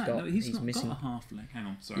has got. No, he's not missing got a half leg. Hang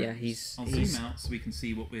on, sorry. Yeah, I'll zoom out so we can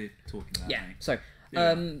see what we're talking about. Yeah, mate. so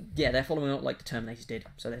they're following up like the Terminators did.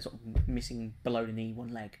 So they're sort of missing below the knee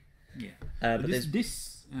one leg. Yeah, but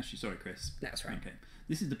this actually, sorry, Chris. That's right. Okay.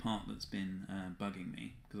 This is the part that's been bugging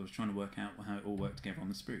me, because I was trying to work out how it all worked together on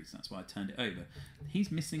the sprues. That's why I turned it over.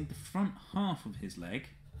 He's missing the front half of his leg,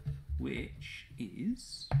 which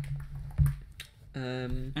is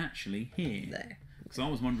actually here. There. Because I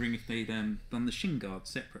was wondering if they'd done the shin guard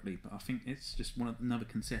separately, but I think it's just another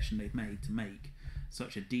concession they've made to make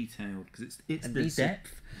such a detailed, because it's the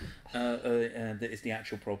depth that is the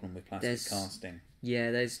actual problem with plastic casting.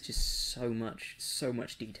 Yeah, there's just so much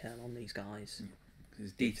detail on these guys.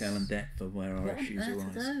 There's detail and depth of where our issues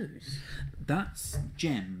arise. That's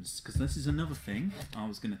gems, because this is another thing I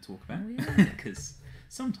was going to talk about. Because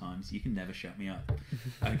sometimes you can never shut me up.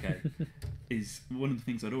 Okay, is one of the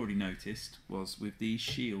things I'd already noticed was with these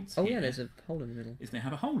shields. Oh yeah, there's a hole in the middle. Is they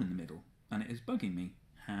have a hole in the middle, and it is bugging me.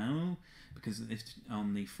 How? Because if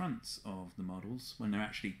on the fronts of the models, when they're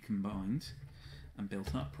actually combined and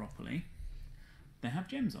built up properly, they have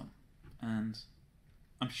gems on, and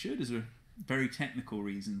I'm sure there's a very technical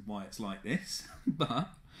reason why it's like this, but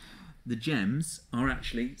the gems are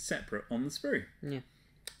actually separate on the sprue. Yeah.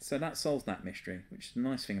 So that solves that mystery, which is the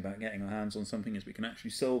nice thing about getting our hands on something, is we can actually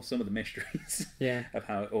solve some of the mysteries of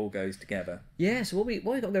how it all goes together. Yeah, so what we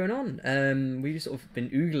got going on? We've just sort of been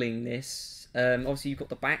oogling this. Obviously you've got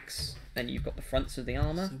the backs and you've got the fronts of the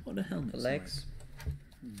armour. So what are the helmets? The legs.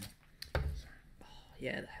 Like? Oh,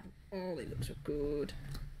 yeah, the helmet. Oh, they look so good.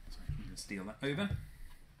 Sorry, I'm going to steal that over.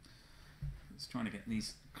 Just trying to get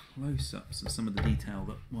these close-ups of some of the detail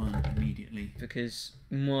that weren't immediately... Because,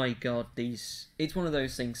 my god, it's one of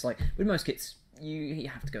those things, like, with most kits, you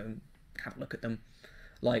have to go and have a look at them.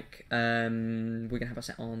 Like, we're going to have a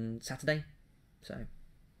set on Saturday, so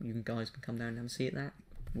you guys can come down and have a see at that.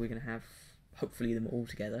 We're going to have, hopefully, them all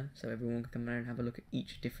together, so everyone can come down and have a look at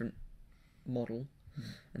each different model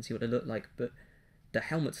and see what they look like. But the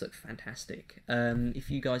helmets look fantastic.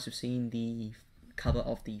 If you guys have seen the cover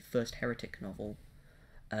of the first Heretic novel,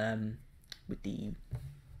 with the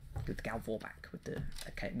Gal Vorback, with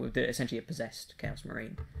the essentially a possessed Chaos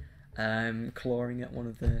Marine, clawing at one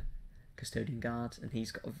of the custodian guards, and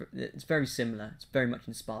he's got it's very similar. It's very much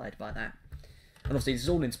inspired by that, and obviously this is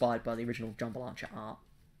all inspired by the original John Belarcher art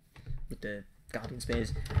with the Guardian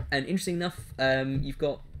Spears. And interesting enough, you've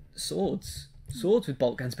got swords with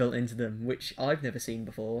bolt guns built into them, which I've never seen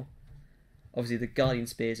before. Obviously, the Guardian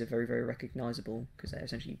Spears are very, very recognisable because they're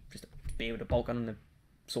essentially just a spear with a bolt gun and a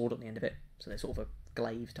sword on the end of it. So they're sort of a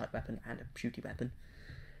glaive type weapon and a shooty weapon.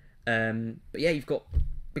 But yeah, you've got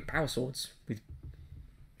big power swords with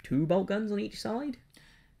 2 bolt guns on each side.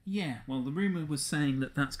 Yeah, well, the rumour was saying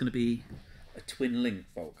that that's going to be a twin-link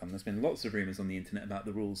bolt gun. There's been lots of rumours on the internet about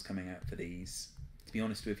the rules coming out for these. To be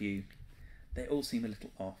honest with you, they all seem a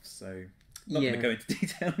little off, so I'm not going to go into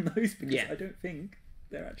detail on those because I don't think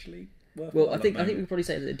they're actually... Well, I think we could probably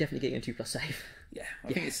say that they're definitely getting a 2+ save. Yeah,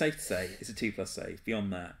 I think it's safe to say it's a 2+ save.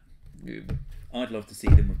 Beyond that, I'd love to see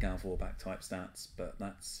them with Gal Vorback type stats, but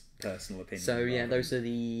that's personal opinion. So yeah, those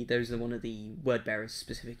are one of the Word Bearers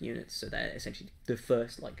specific units. So they're essentially the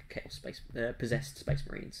first like Chaos Space possessed Space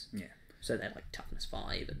Marines. Yeah. So they're like toughness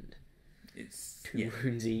 5 and it's 2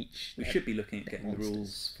 wounds each. We should be looking at getting the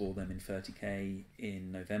rules for them in 30k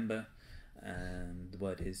in November. And the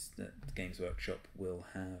word is that the Games Workshop will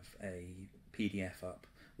have a PDF up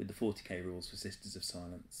with the 40k rules for Sisters of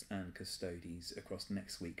Silence and Custodes across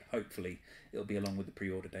next week. Hopefully it'll be along with the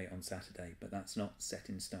pre-order date on Saturday, but that's not set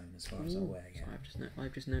in stone as far as I'm aware yet. So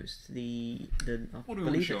I've just noticed the what do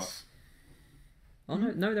we show? Oh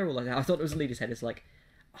no, they're all like that. I thought it was a leader's head. It's like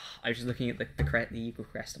I was just looking at the eagle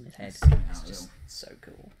crest on his head. It's just so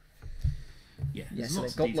cool. Yeah, there's so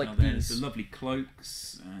lots they've of got detail like there. these. There's the lovely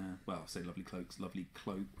cloaks. Well, I say lovely cloaks, lovely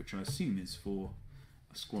cloak, which I assume is for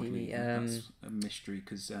a squad leader. That's a mystery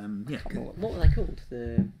because what were they called?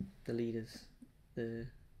 The leaders,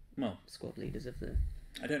 squad leaders of the.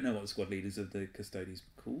 I don't know what the squad leaders of the Custodes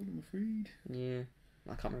were called, I'm afraid. Yeah,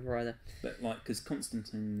 I can't remember either. But because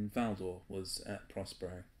Constantine Valdor was at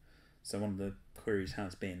Prospero, so one of the queries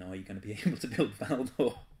has been: are you going to be able to build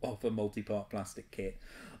Valdor off a multi-part plastic kit,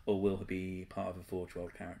 or will he be part of a Forge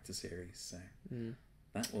World character series? So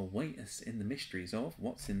that will wait us in the mysteries of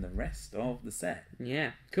what's in the rest of the set.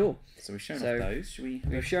 Yeah, cool. So we've shown off those. Should we?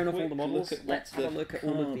 We've shown off all the models. Let's have a look at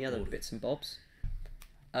all of the other bits and bobs.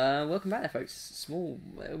 Welcome back there, folks.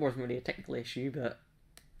 It wasn't really a technical issue, but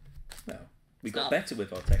we got better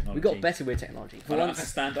with our technology. We got better with technology. For once,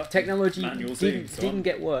 stand up technology didn't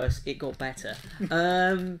get worse; it got better.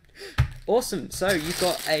 Awesome. So you've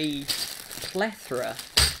got a plethora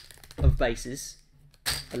of bases,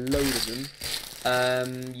 a load of them.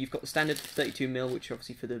 You've got the standard 32mm, which are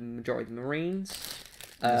obviously for the majority of the Marines.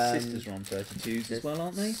 The Sisters are on 32s as well,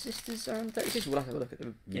 aren't they? Sisters are on 32s. We'll have to have a look at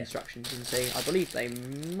the instructions and see. I believe they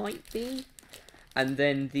might be. And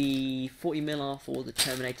then the 40mm are for the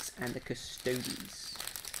Terminators and the Custodes,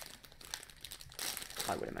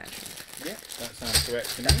 I would imagine. Yeah, that sounds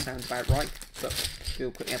correct to me. That sounds about right. But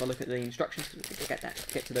we'll quickly have a look at the instructions because we'll get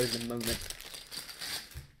to those in a moment.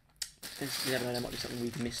 You never know, there might be something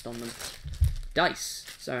we've missed on them. Dice.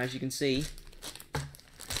 So as you can see,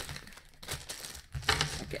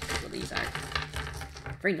 I'll get all of these out.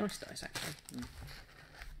 Very nice dice, actually.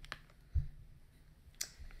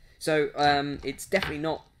 So it's definitely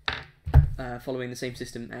not following the same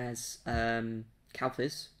system as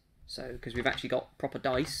Calthis. So because we've actually got proper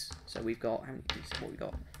dice. So we've got how many? What we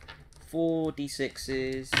got? 4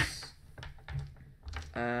 d6s.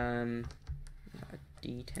 A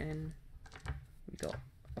d10. We've got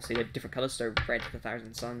obviously they're different colours. So red for the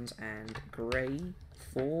Thousand Suns and grey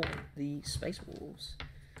for the Space Wolves.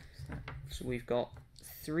 So we've got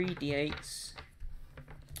 3 d8s.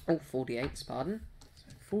 Oh, 4 d8s. Pardon.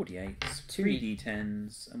 4 d8s, 3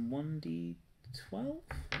 d10s, and 1 d12?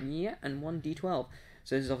 Yeah, and 1 d12.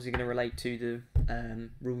 So this is obviously going to relate to the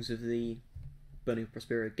rules of the Burning of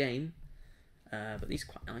Prospero game. But these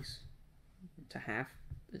are quite nice to have,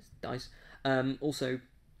 as dice. Also,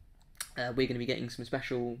 we're going to be getting some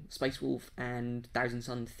special Space Wolf and Thousand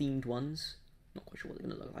Sun themed ones. Not quite sure what they're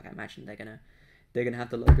going to look like. I imagine they're going to have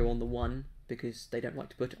the logo on the 1 because they don't like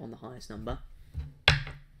to put it on the highest number.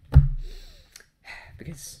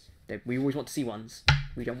 Because we always want to see 1s.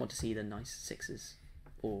 We don't want to see the nice 6s,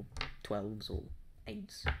 or 12s, or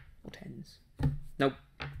 8s, or 10s. Nope.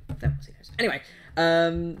 Don't want to see those. Anyway,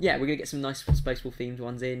 yeah, we're going to get some nice Space Wolf themed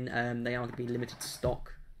ones in. They are going to be limited to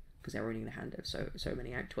stock, because they're only going to hand over so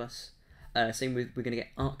many out to us. Same with, we're going to get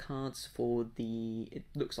art cards for it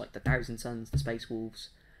looks like the Thousand Suns, the Space Wolves,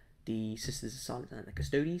 the Sisters of Silence, and the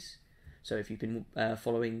Custodes. So if you've been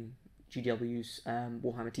following GW's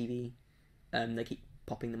Warhammer TV, they keep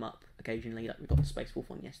popping them up occasionally. Like we got the Space Wolf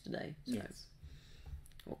one yesterday, so,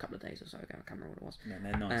 or a couple of days or so ago. I can't remember what it was. Yeah,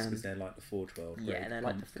 they're nice because they're like the Forge World. Yeah, they're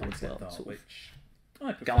like the Forge World art, sort of which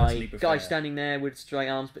I prefer. Guy standing there with straight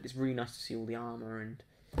arms, but it's really nice to see all the armour and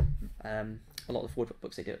a lot of the Forge World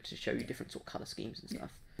books they do it to show you different sort of colour schemes and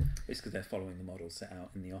stuff. It's because they're following the models set out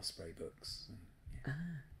in the Osprey books. So, yeah.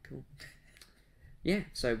 Cool. Yeah,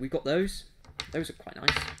 so we've got those. Those are quite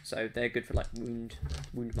nice. So they're good for like wound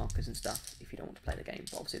markers and stuff if you don't want to play the game.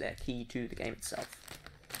 But obviously they're key to the game itself.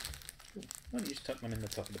 Why don't you just tuck them in the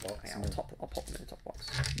top of the box? Okay, I'll pop them in the top box.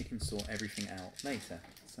 You can sort everything out later.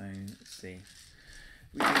 So let's see.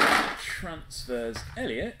 We can do transfers.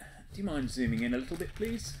 Elliot, do you mind zooming in a little bit,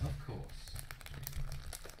 please? Of course.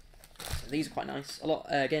 So these are quite nice. A lot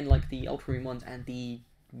again like the Ultramarine ones and the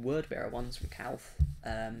Word Bearer ones from Calth.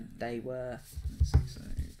 They were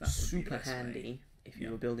super handy if you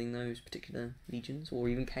were building those particular legions or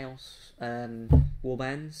even Chaos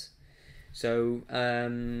warbands. So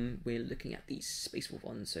we're looking at these Space Wolf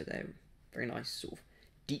ones, so they're very nice, sort of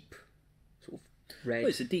deep, sort of red. Well,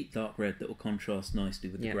 it's a deep dark red that will contrast nicely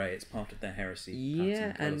with the grey. It's part of their Heresy.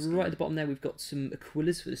 Yeah, and right at the bottom there we've got some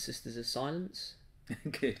Aquillas for the Sisters of Silence.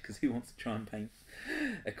 Good, because he wants to try and paint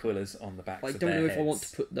Aquilas on the backs I of don't their know heads. if I want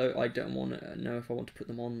to put though. I don't want to know if I want to put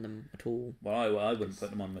them on them at all. Well, I wouldn't put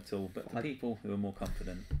them on them at all, but for people who are more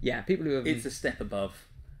confident, yeah, people who have, it's a step above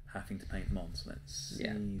having to paint them on. So let's see.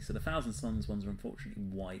 Yeah. So the Thousand Suns ones are unfortunately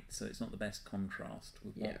white, so it's not the best contrast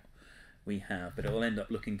with what we have, but it will end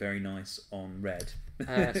up looking very nice on red. So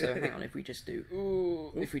hang on, if we just do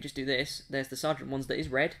this, there's the Sergeant ones that are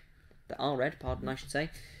red. Pardon, I should say.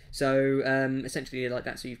 So essentially like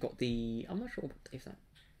that. So you've got the, I'm not sure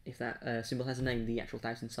if that symbol has a name. The actual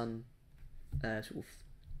Thousand Sun sort of.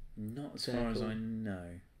 Not as far as I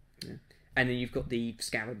know. Yeah. And then you've got the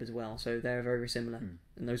Scarab as well. So they're very, very similar.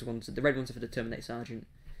 And those ones, the red ones are for the Terminator Sergeant.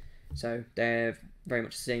 So they're very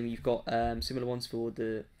much the same. You've got similar ones for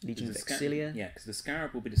the Legion of Exilia. Yeah, because the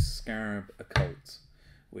Scarab will be the Scarab Occult,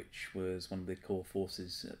 which was one of the core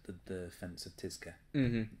forces at the defence of Tizca.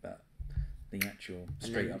 But the actual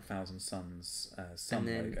straight-up Thousand Suns sun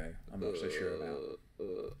logo, I'm not so sure about.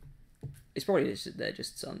 It's probably they're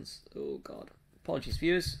just suns. Oh god. Apologies,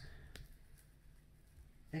 viewers.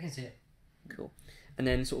 I can see it. Cool. And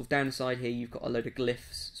then sort of down the side here, you've got a load of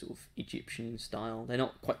glyphs, sort of Egyptian style. They're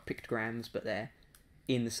not quite pictograms, but they're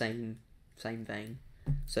in the same vein.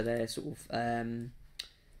 So they're sort of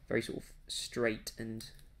very sort of straight and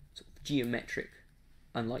sort of geometric,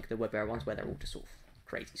 unlike the Webbearer ones where they're all just sort of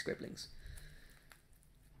crazy scribblings.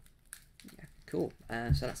 Yeah, cool.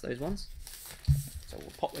 So that's those ones. So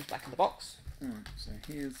we'll pop those back in the box. Alright, so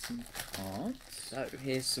here's some cards. So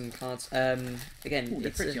here's some cards. Again,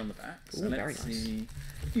 they're pretty on the back. So let's very nice. see.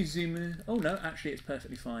 If you zoom in. Oh no, actually it's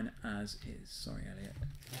perfectly fine as is. Sorry, Elliot.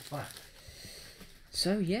 That's fine.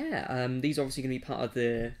 So yeah, these are obviously going to be part of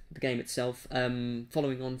the game itself.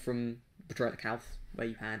 Following on from Betrayal at the Calth, where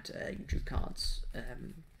you had you drew cards.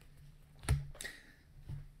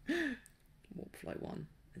 Warp Flow 1.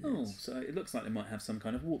 Oh, so it looks like they might have some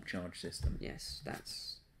kind of warp charge system. Yes,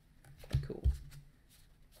 that's cool.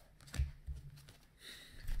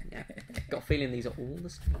 And yeah, got a feeling these are all the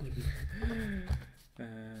same.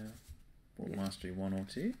 Warp Mastery 1 or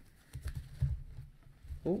 2.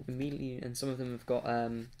 Oh, immediately, and some of them have got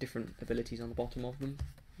different abilities on the bottom of them.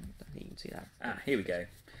 I don't think you can see that. Ah, here we go.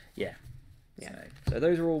 Yeah. Yeah. So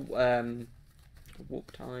those are all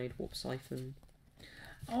Warp Tide, Warp Siphon.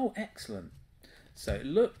 Oh, excellent. So it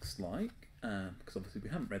looks like, because obviously we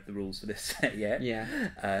haven't read the rules for this set yet,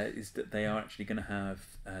 is that they are actually going to have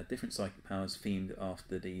different psychic powers themed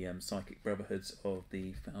after the psychic brotherhoods of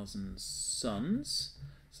the Thousand Suns.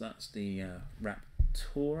 So that's the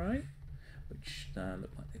Raptori, which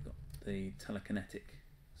look like they've got the telekinetic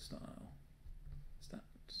style. Is that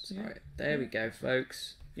Right, there we go,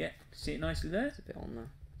 folks. Yeah, see it nicely there? It's a bit on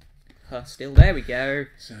the still. There we go.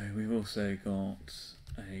 So we've also got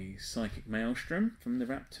a Psychic Maelstrom from the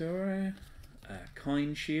Raptora,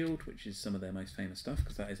 Kind Shield, which is some of their most famous stuff,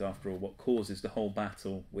 because that is, after all, what causes the whole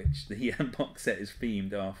battle, which the box set is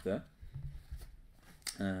themed after.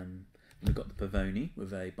 We've got the Pavoni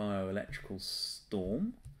with a Bioelectrical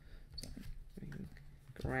Storm. So We can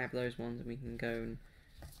grab those ones and we can go and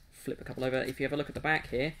flip a couple over. If you have a look at the back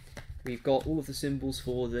here, we've got all of the symbols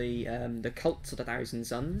for the cults of the Thousand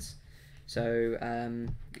Suns. So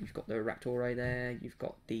you've got the Raptori there, you've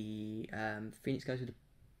got the Phoenix goes with the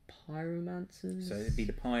Pyromancers. So it'd be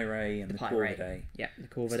the Pyre and the Corvidae. Yeah, the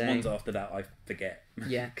Corvidae. The ones after that I forget.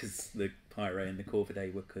 Yeah. Because the Pyre and the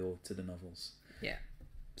Corvidae were core to the novels. Yeah.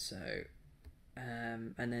 So,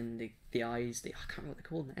 and then the eyes, I can't remember what they're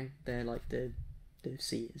called now. They're like the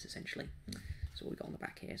seers, essentially. So we got on the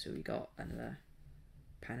back here. So we got another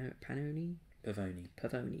Pavoni,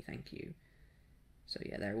 thank you. So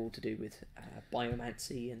yeah, they're all to do with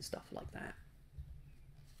biomancy and stuff like that.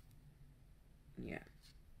 Yeah.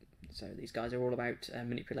 So these guys are all about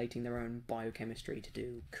manipulating their own biochemistry to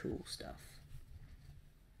do cool stuff.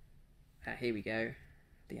 Here we go.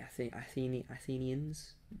 The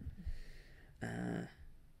Athenians.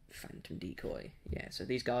 Phantom Decoy. Yeah, so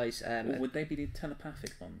these guys... would they be the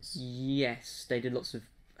telepathic ones? Yes, they did lots of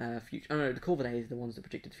future... Oh no, the Corvidae is the ones that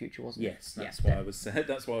predicted the future, wasn't it? Yes, that's why I was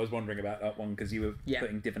that's why I was wondering about that one, because you were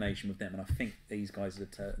putting divination with them, and I think these guys are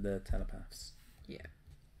the telepaths. Yeah.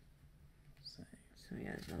 So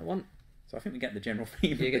yeah, there's another one. So I think we get the general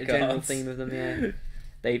theme of the You get the cards. general theme of them, yeah.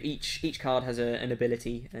 They've each card has an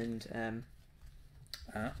ability, and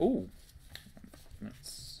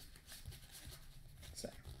that's so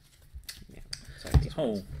yeah.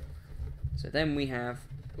 So then we have.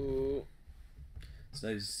 So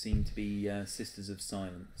those seem to be Sisters of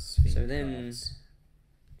Silence. So then. Cards.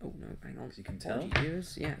 Oh no, hang on. As you can tell,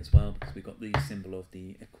 viewers, yeah. as well, because we've got the symbol of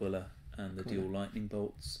the Aquila and the dual lightning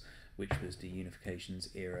bolts, which was the Unifications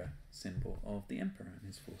era symbol of the Emperor and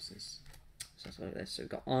his forces. So that's like this. So we've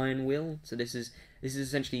got Iron Will. So this is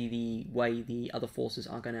essentially the way the other forces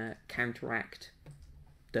are going to counteract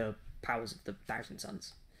the powers of the Thousand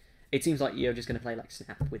Suns. It seems like you're just going to play like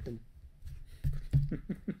Snap with them.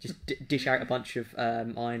 Just dish out a bunch of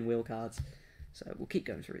Iron Will cards. So we'll keep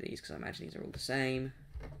going through these because I imagine these are all the same.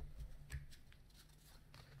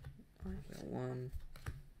 Iron Will 1.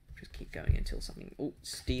 Just keep going until something... Oh,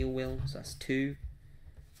 Steel Will. So that's 2.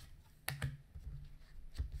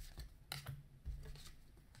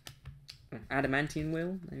 Adamantium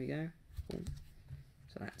Will, there we go. Cool.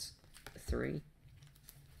 So that's 3.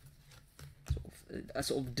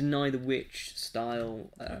 Sort of deny the witch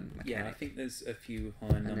style mechanic. Yeah, I think there's a few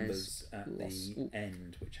higher numbers at the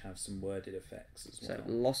end which have some worded effects as well.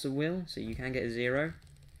 So loss of will, so you can get a 0.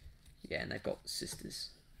 Yeah, and they've got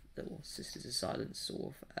sisters, little sisters of silence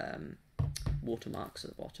sort of watermarks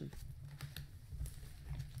at the bottom.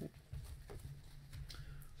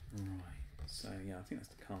 Right. So yeah, I think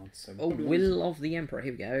that's the card. So Will of the Emperor.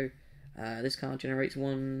 Here we go. This card generates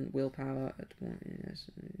 1 willpower.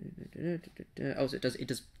 Oh, so it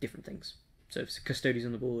does different things. So if Custodian's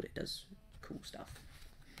on the board, it does cool stuff.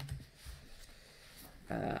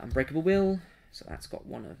 Unbreakable Will. So that's got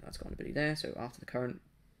an ability there. So after the current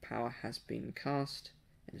power has been cast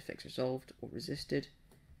and effects resolved or resisted,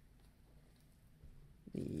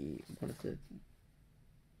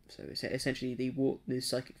 so essentially the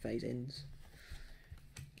psychic phase ends.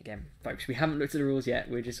 Again, folks, we haven't looked at the rules yet.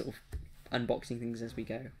 We're just sort of unboxing things as we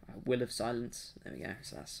go. Will of Silence. There we go.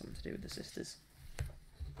 So that's something to do with the sisters.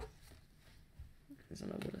 There's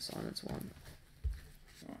another Will of Silence one.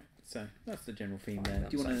 Right. So that's the general theme there.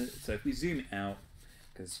 Do you want to? So if we zoom it out,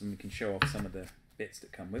 because we can show off some of the bits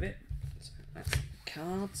that come with it. So that's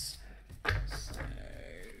cards. So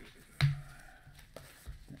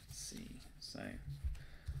let's see. So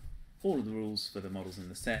all of the rules for the models in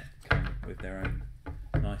the set come with their own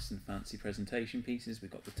nice and fancy presentation pieces.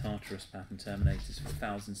 We've got the Tartarus Pattern Terminators for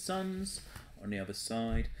 1,000 Suns. On the other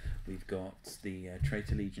side, we've got the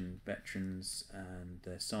Traitor Legion veterans and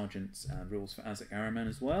their sergeants and rules for Azek Araman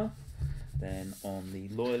as well. Then on the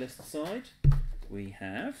Loyalist side, we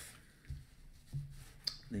have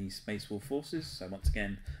the Space War forces. So once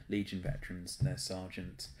again, Legion veterans, their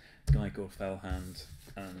sergeant, Guy Gorfelhand.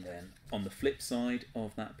 And then on the flip side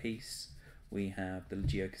of that piece, we have the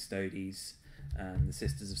Legio Custodes and the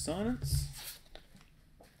Sisters of Silence.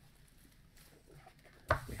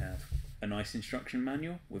 We have a nice instruction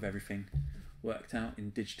manual with everything worked out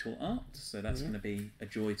in digital art, so that's going to be a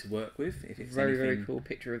joy to work with. If it's very cool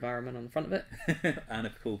picture of Araman on the front of it. And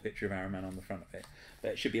a cool picture of Araman on the front of it.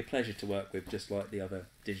 But it should be a pleasure to work with, just like the other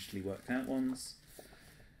digitally worked out ones.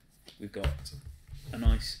 We've got a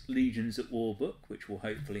nice Legions at War book, which will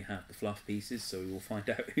hopefully have the fluff pieces, so we will find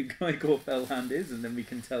out who Guy Gorfelhand is, and then we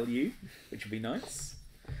can tell you, which will be nice.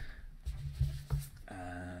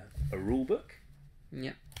 A rule book.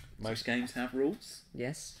 Yep. Most games have rules.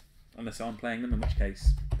 Yes. Unless I'm playing them, in which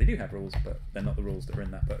case they do have rules, but they're not the rules that are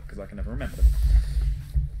in that book, because I can never remember them.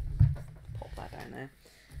 Pop that down there.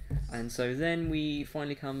 And so then we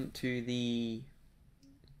finally come to the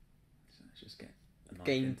Let's just get a knife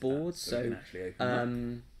game into board. that so we can actually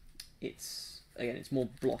open it's more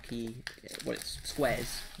blocky. Well, it's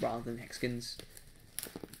squares rather than hexagons.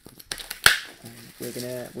 We are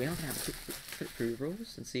gonna have a quick flip through the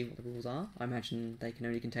rules and see what the rules are. I imagine they can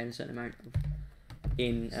only contain a certain amount of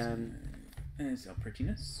there's our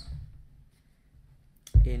prettiness.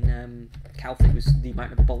 In Calth it was the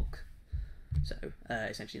amount of bulk. So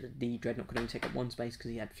essentially the Dreadnought could only take up 1 space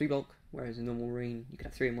because he had 3 bulk, whereas in normal Marine you could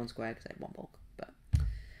have 3 in 1 square because they had 1 bulk.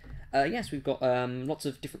 But yes, we've got lots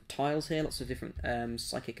of different tiles here, lots of different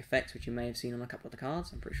psychic effects which you may have seen on a couple of the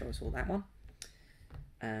cards. I'm pretty sure I saw that one.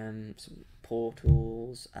 Some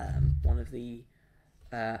portals, one of the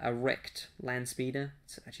erect land speeder.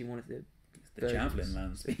 It's actually one of the Javelin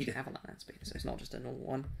land speeder. Javelin land speeder, so it's not just a normal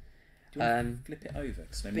one. Do you want to flip it over?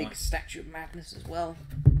 Big Statue of Madness as well.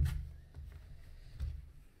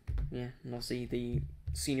 Yeah, and obviously the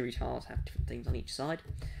scenery tiles have different things on each side.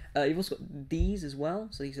 You've also got these as well,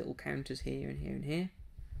 so these little counters here and here and here.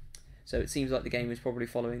 So it seems like the game is probably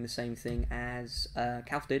following the same thing as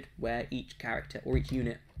Calth did, where each character or each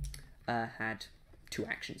unit had 2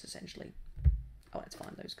 actions essentially. Oh, that's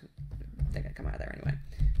fine. They're going to come out of there anyway.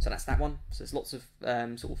 So that's that one. So there's lots of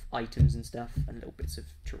sort of items and stuff and little bits of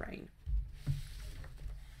terrain.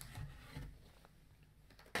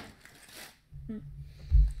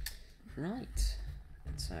 Right.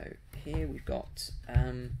 So here we've got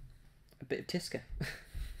a bit of Tisca.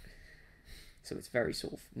 So it's very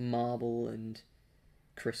sort of marble and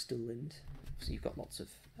crystal, and obviously you've got lots of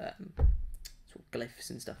sort of glyphs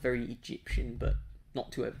and stuff. Very Egyptian, but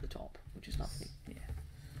not too over the top, which is lovely. Yeah.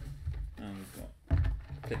 And we've got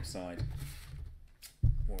flip side,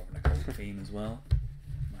 more of an occult theme as well.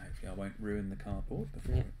 Hopefully I won't ruin the cardboard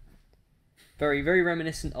before. Yeah. Very, very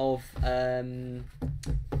reminiscent of the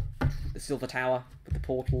Silver Tower with the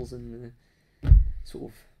portals and the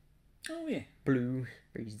sort of blue,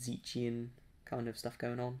 very Zechian kind of stuff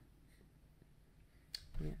going on.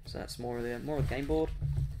 Yeah, so that's more of the game board.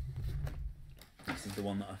 This is the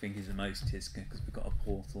one that I think is the most Tizca because we've got a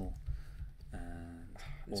portal and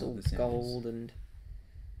it's all all the symbols. gold and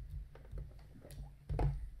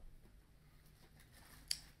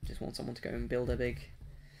just want someone to go and build a big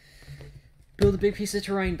piece of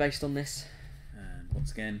terrain based on this. And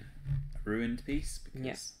once again, a ruined piece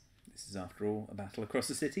because this is after all a battle across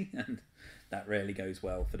the city, and that rarely goes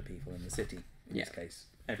well for the people in the city. In this case,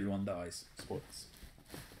 everyone dies. Spoilers.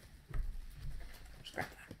 Scrap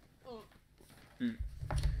that.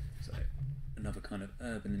 So another kind of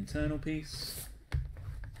urban internal piece.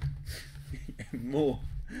 More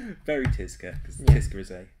very Tizca because Tizca is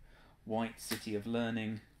a white city of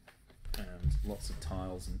learning and lots of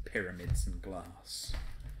tiles and pyramids and glass.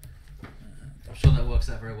 I'm sure that works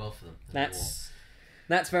out very well for them.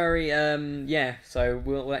 That's very so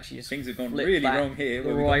we'll actually just things have gone really wrong here.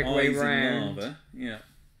 The right way round. Lava. Yeah.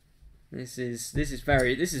 This is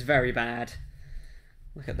very bad.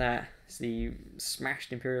 Look at that. It's the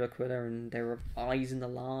smashed Imperial Aquila, and there are eyes in the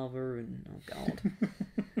lava, and oh god,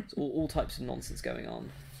 it's all types of nonsense going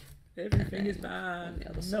on. Everything is bad.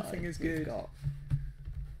 Nothing is good. Oh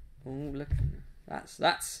look,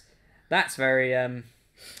 that's very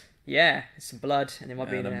it's some blood, and it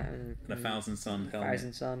might be a 1,000 sun helmet.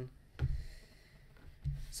 1,000 sun.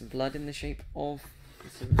 Some blood in the shape of a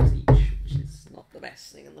silver siege, which is not the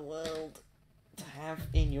best thing in the world to have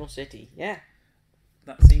in your city. Yeah.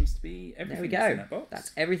 That seems to be everything. There we go. In that box.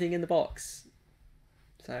 That's everything in the box.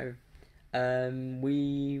 So,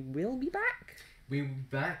 we will be back. We'll be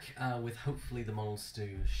back with hopefully the models to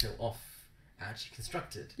show off actually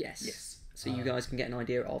constructed. Yes. So you guys can get an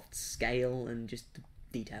idea of scale and just the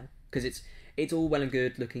detail, because it's all well and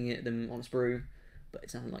good looking at them on a sprue, but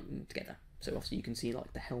it's nothing like them together. So obviously you can see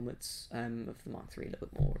like the helmets of the Mark III a little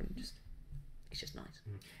bit more, and it's just nice.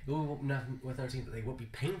 Worth noting that they will be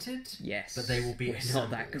painted. Yes, but they will be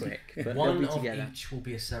assembled. Not that quick. But one of together. Each will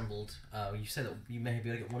be assembled. You said that you may be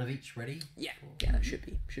able to get one of each ready. Yeah, that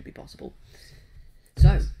should be possible.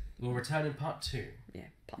 So we'll return in part 2. Yeah,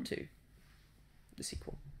 part 2, the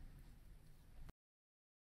sequel.